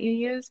products that you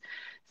use.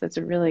 So it's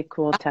a really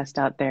cool test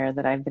out there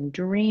that I've been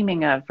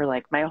dreaming of for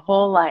like my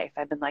whole life.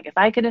 I've been like, if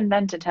I could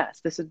invent a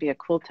test, this would be a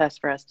cool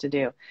test for us to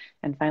do.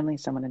 And finally,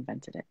 someone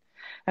invented it.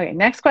 Okay,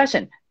 next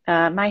question.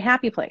 My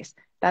happy place.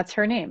 That's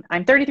her name.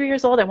 I'm 33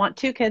 years old. I want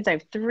 2 kids. I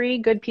have 3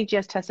 good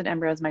PGS tested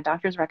embryos. My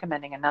doctor's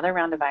recommending another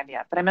round of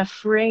IVF, but I'm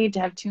afraid to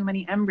have too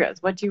many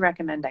embryos. What do you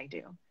recommend I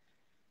do?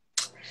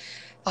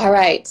 All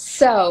right.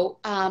 So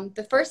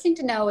the first thing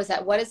to know is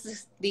that what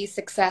is the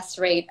success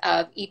rate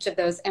of each of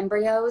those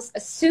embryos,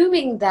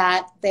 assuming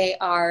that they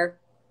are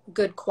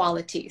good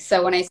quality.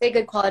 So when I say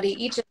good quality,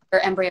 each of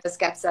your embryos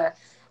gets a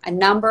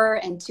number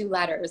and 2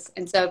 letters.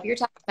 And so if you're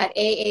talking about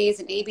AAs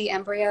and AB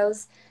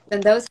embryos, then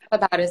those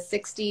have about a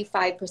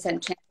 65%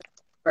 chance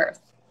of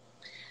birth.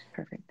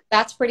 Perfect.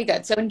 That's pretty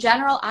good. So in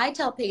general, I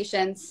tell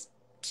patients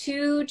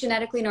 2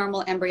 genetically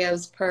normal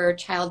embryos per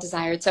child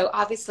desired. So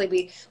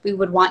obviously we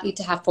would want you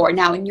to have 4.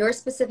 Now, in your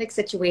specific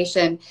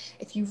situation,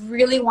 if you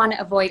really want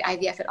to avoid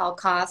IVF at all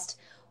cost,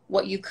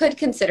 what you could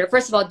consider,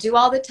 first of all, do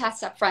all the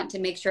tests up front to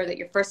make sure that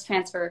your first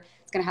transfer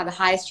is going to have the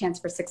highest chance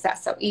for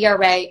success. So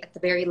ERA at the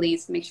very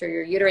least, make sure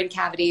your uterine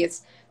cavity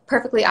is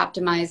perfectly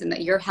optimized and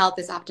that your health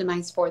is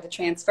optimized for the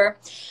transfer.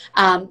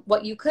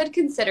 What you could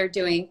consider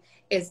doing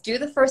is do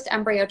the first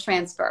embryo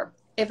transfer.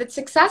 If it's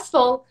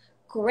successful,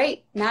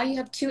 great. Now you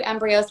have 2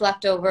 embryos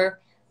left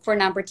over for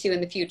number 2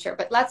 in the future.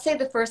 But let's say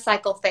the first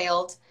cycle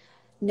failed.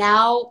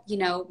 Now,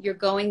 you're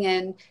going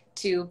in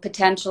to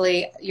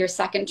potentially your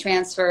second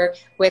transfer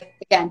with,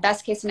 again,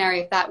 best case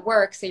scenario, if that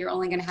works, so you're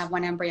only going to have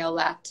 1 embryo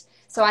left.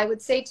 So I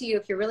would say to you,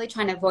 if you're really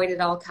trying to avoid it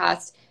at all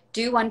costs,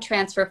 do 1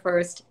 transfer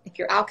first. If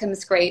your outcome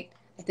is great,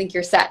 I think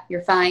you're set,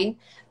 you're fine.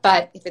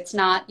 But if it's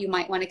not, you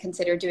might want to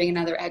consider doing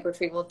another egg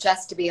retrieval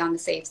just to be on the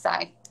safe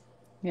side.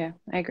 Yeah,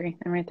 I agree.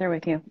 I'm right there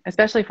with you,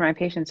 especially for my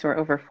patients who are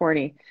over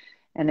 40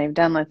 and they've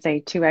done, let's say,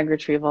 2 egg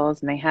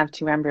retrievals and they have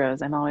 2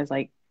 embryos. I'm always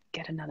like,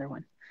 get another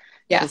one,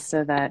 just Yes.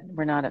 so that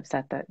we're not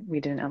upset that we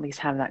didn't at least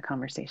have that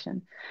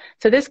conversation.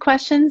 So this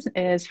question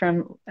is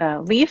from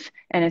Leaf,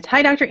 and it's,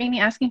 hi, Dr.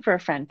 Aimee, asking for a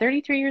friend,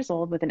 33 years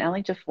old with an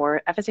LH of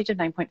 4, FSH of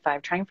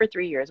 9.5, trying for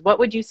 3 years. What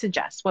would you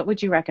suggest? What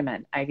would you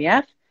recommend?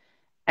 IVF?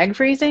 Egg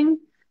freezing?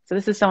 So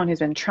this is someone who's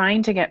been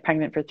trying to get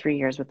pregnant for 3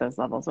 years with those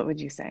levels. What would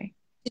you say?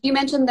 Did you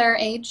mention their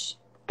age?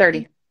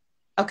 30,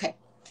 Okay.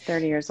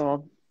 30 years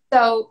old.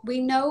 So we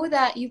know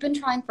that you've been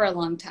trying for a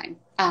long time.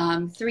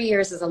 3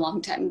 years is a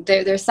long time.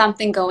 There's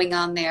something going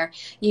on there.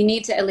 You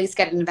need to at least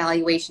get an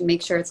evaluation,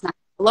 make sure it's not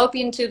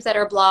fallopian tubes that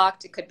are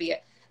blocked. It could be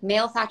a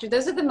male factor.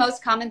 Those are the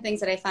most common things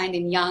that I find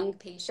in young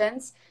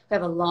patients who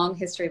have a long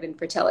history of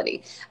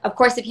infertility. Of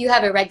course, if you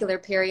have irregular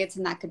periods,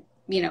 and that could,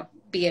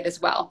 be it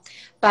as well.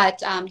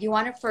 But you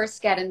want to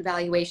first get an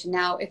evaluation.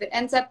 Now, if it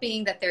ends up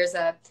being that there's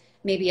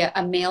maybe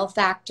a male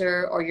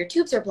factor or your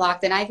tubes are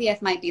blocked, then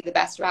IVF might be the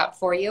best route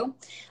for you.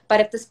 But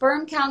if the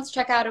sperm counts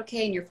check out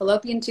okay and your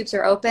fallopian tubes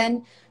are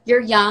open, you're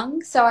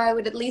young, so I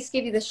would at least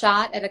give you the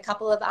shot at a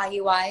couple of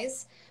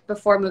IUIs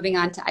before moving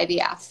on to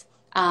IVF.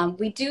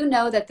 We do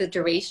know that the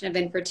duration of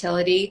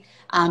infertility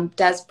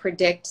does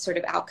predict sort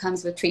of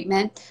outcomes with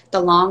treatment.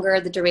 The longer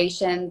the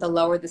duration, the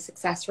lower the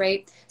success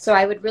rate. So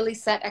I would really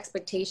set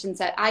expectations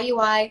that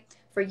IUI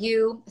for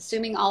you,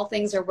 assuming all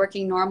things are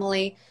working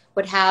normally,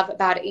 would have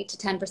about 8 to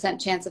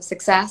 10% chance of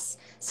success.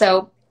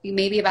 So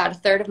maybe about a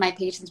third of my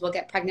patients will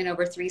get pregnant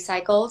over 3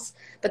 cycles,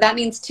 but that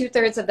means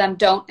 2/3 of them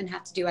don't and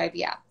have to do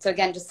IVF. So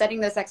again, just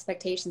setting those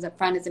expectations up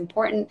front is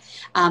important.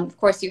 Of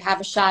course, you have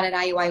a shot at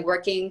IUI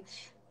working,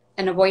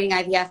 and avoiding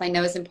IVF I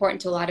know is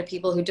important to a lot of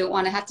people who don't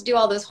want to have to do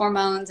all those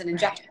hormones and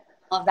injections.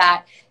 All of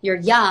that. You're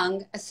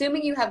young,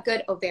 assuming you have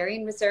good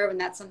ovarian reserve, and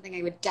that's something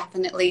I would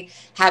definitely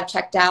have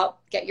checked out.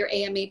 Get your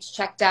AMH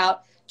checked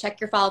out,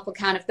 check your follicle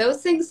count. If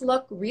those things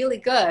look really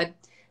good,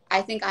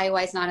 I think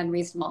IUI is not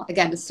unreasonable.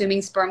 Again,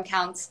 assuming sperm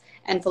counts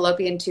and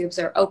fallopian tubes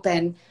are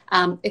open.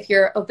 If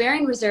your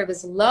ovarian reserve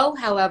is low,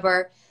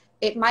 however,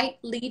 it might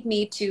lead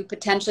me to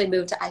potentially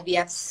move to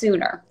IVF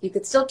sooner. You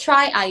could still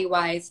try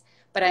IUIs,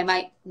 but I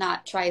might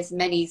not try as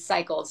many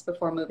cycles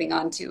before moving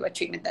on to a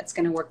treatment that's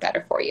going to work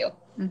better for you.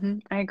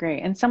 I agree.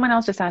 And someone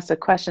else just asked a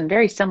question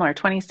very similar.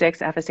 26,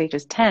 FSH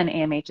is 10,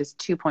 AMH is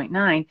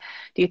 2.9.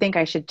 Do you think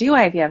I should do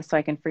IVF so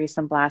I can freeze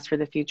some blasts for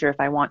the future if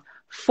I want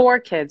 4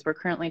 kids? We're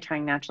currently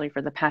trying naturally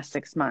for the past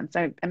 6 months.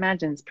 I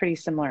imagine it's pretty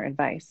similar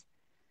advice.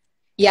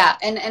 Yeah,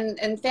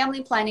 and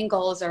family planning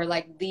goals are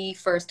like the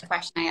first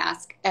question I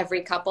ask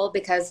every couple,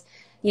 because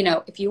you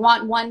know, if you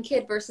want 1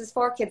 kid versus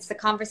 4 kids, the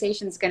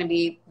conversation is going to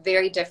be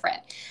very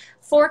different.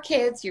 4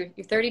 kids, you're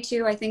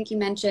 32, I think you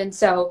mentioned.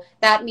 So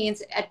that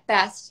means at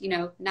best, you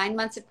know, 9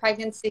 months of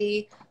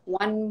pregnancy,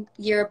 1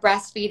 year of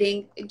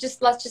breastfeeding,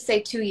 let's just say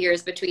 2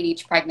 years between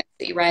each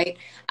pregnancy, right?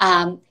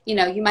 You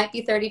know, you might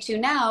be 32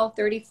 now,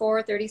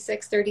 34,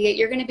 36, 38.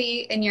 You're going to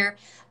be in your,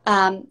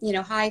 you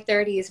know, high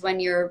 30s when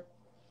you're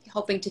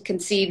hoping to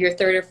conceive your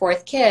 3rd or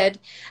 4th kid.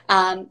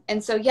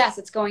 And so, yes,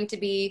 it's going to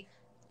be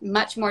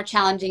much more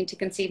challenging to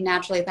conceive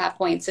naturally at that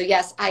point. So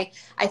yes, I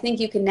think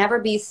you can never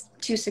be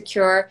too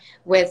secure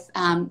with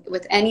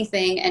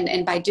anything.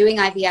 And by doing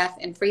IVF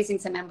and freezing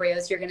some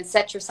embryos, you're going to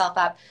set yourself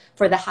up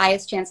for the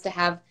highest chance to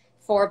have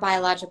 4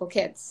 biological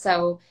kids.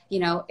 So, you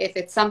know, if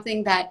it's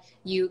something that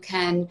you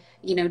can,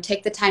 you know,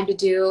 take the time to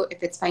do,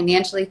 if it's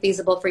financially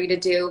feasible for you to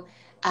do,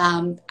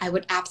 I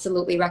would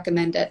absolutely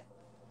recommend it.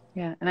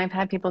 Yeah, and I've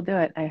had people do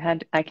it.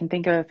 I can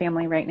think of a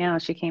family right now.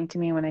 She came to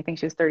me when I think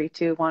she was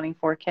 32, wanting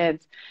 4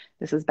 kids.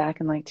 This was back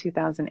in like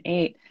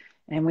 2008,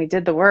 and we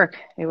did the work.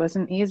 It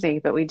wasn't easy,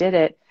 but we did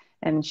it.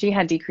 And she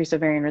had decreased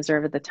ovarian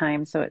reserve at the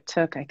time, so it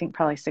took, I think,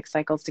 probably 6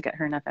 cycles to get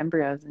her enough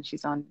embryos, and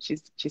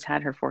she's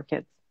had her 4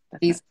 kids.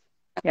 That's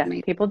yeah,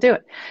 people do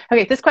it.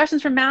 Okay, this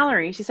question's from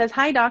Mallory. She says,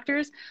 "Hi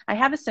doctors, I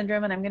have a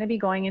syndrome and I'm going to be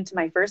going into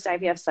my first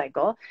IVF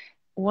cycle.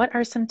 What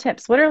are some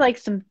tips? What are like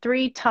some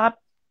 3 top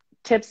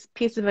tips,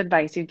 piece of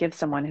advice you'd give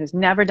someone who's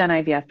never done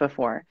IVF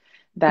before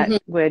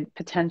that would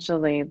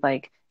potentially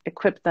like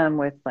equip them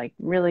with like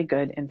really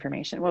good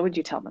information? What would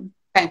you tell them?"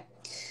 Okay.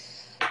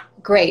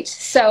 Great.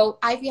 So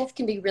IVF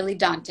can be really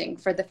daunting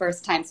for the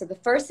first time. So the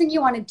first thing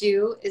you want to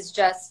do is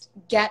just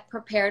get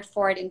prepared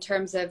for it in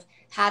terms of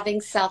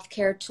having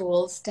self-care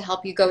tools to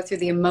help you go through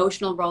the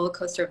emotional roller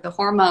coaster of the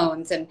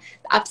hormones and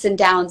the ups and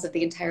downs of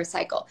the entire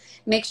cycle.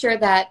 Make sure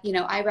that, you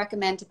know, I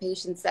recommend to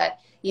patients that,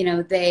 you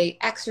know, they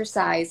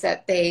exercise,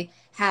 that they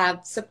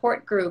have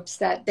support groups,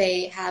 that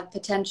they have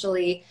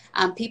potentially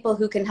people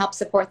who can help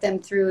support them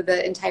through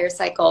the entire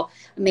cycle.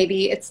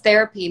 Maybe it's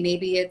therapy,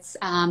 maybe it's,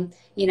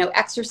 you know,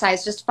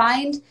 exercise. Just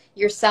find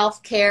your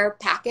self-care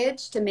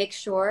package to make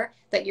sure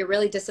that you're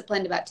really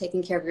disciplined about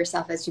taking care of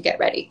yourself as you get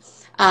ready.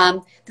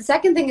 The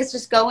second thing is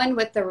just go in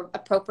with the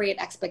appropriate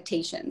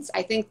expectations.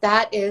 I think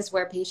that is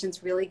where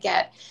patients really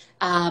get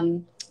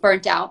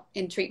burnt out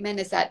in treatment,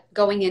 is that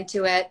going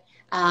into it,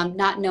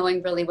 not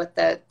knowing really what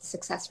the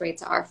success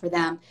rates are for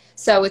them.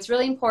 So it's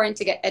really important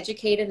to get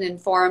educated and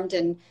informed.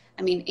 And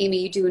I mean, Aimee,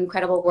 you do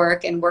incredible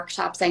work and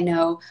workshops, I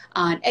know,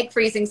 on egg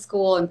freezing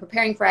school and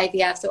preparing for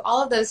IVF. So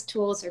all of those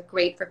tools are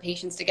great for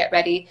patients to get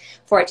ready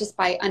for it just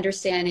by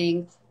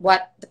understanding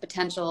what the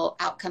potential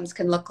outcomes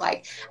can look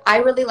like. I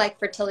really like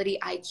Fertility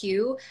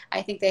IQ.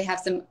 I think they have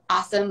some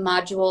awesome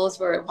modules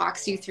where it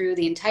walks you through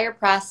the entire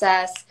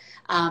process,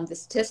 the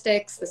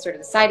statistics, the sort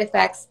of the side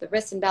effects, the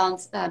risk and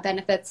balance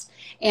benefits.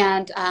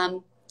 And,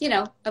 you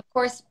know, of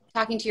course,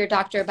 talking to your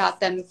doctor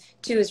about them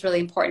too is really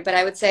important. But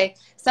I would say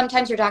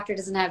sometimes your doctor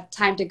doesn't have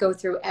time to go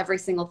through every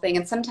single thing.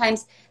 And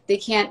sometimes they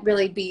can't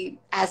really be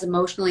as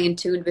emotionally in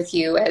tune with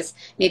you as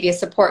maybe a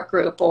support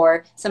group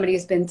or somebody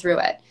who's been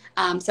through it.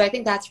 So I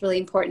think that's really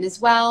important as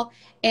well.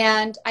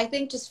 And I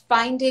think just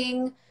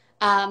finding,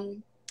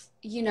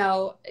 you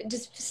know,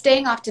 just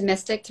staying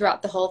optimistic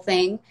throughout the whole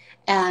thing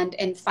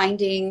and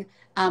finding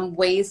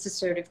ways to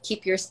sort of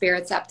keep your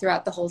spirits up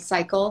throughout the whole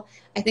cycle,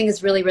 I think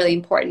is really, really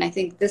important. I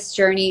think this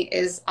journey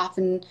is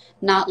often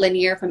not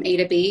linear from A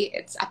to B.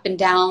 It's up and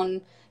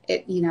down.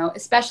 It, you know,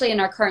 especially in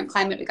our current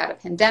climate, we got a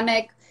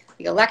pandemic,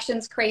 the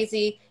election's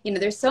crazy. You know,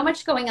 there's so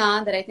much going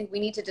on that I think we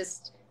need to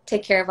just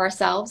take care of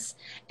ourselves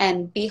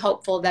and be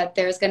hopeful that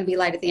there's going to be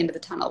light at the end of the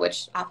tunnel,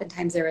 which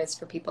oftentimes there is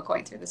for people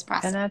going through this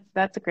process. And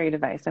that's a great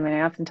advice. I mean,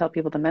 I often tell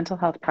people the mental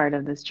health part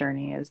of this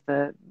journey is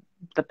the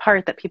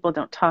part that people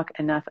don't talk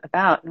enough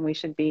about, and we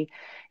should be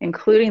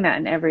including that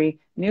in every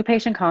new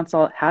patient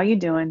consult. How you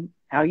doing?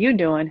 How you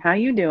doing? How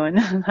you doing?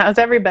 How's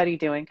everybody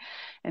doing?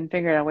 And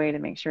figure out a way to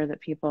make sure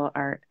that people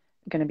are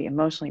going to be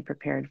emotionally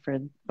prepared for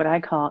what I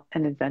call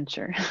an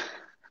adventure.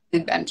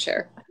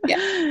 Adventure.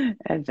 Yeah.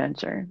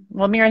 Adventure.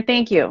 Well, Meera,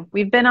 thank you.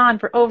 We've been on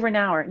for over an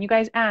hour, and you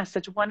guys asked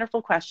such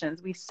wonderful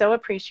questions. We so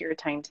appreciate your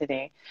time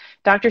today.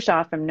 Dr.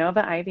 Shah from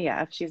Nova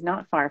IVF, she's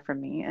not far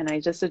from me, and I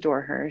just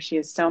adore her. She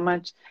has so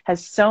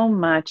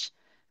much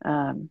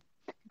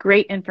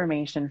great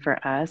information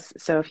for us.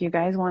 So if you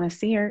guys want to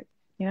see her,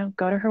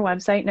 go to her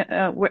website.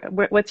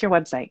 What's your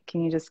website?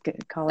 Can you just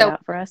call it So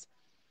out for us?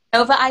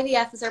 Nova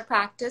IVF is our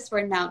practice. We're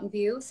in Mountain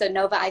View, so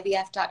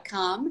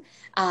novaivf.com.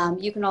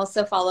 You can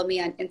also follow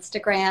me on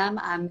Instagram.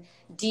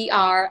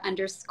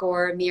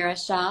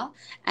 Dr_Meera Shah.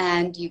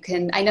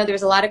 And I know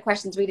there's a lot of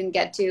questions we didn't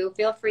get to.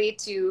 Feel free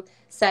to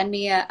send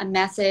me a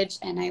message,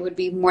 and I would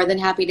be more than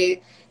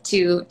happy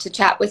to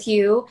chat with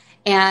you.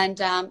 And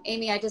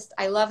Aimee,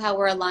 I love how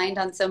we're aligned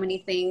on so many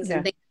things, Yeah.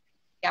 and thank you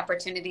for the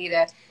opportunity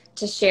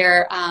to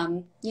share,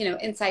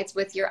 insights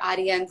with your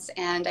audience.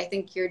 And I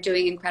think you're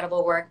doing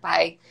incredible work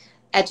by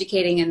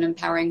educating and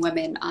empowering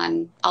women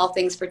on all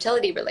things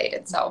fertility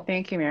related. So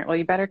thank you, Meera. Well,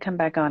 you better come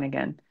back on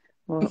again.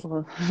 I'm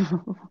going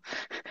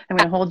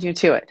to hold you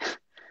to it.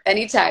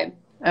 Anytime.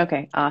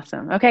 Okay,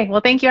 awesome. Okay,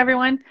 well, thank you,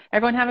 everyone.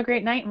 Everyone have a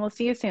great night, and we'll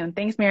see you soon.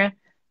 Thanks, Meera.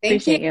 Thank you.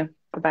 Appreciate you.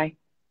 Bye-bye.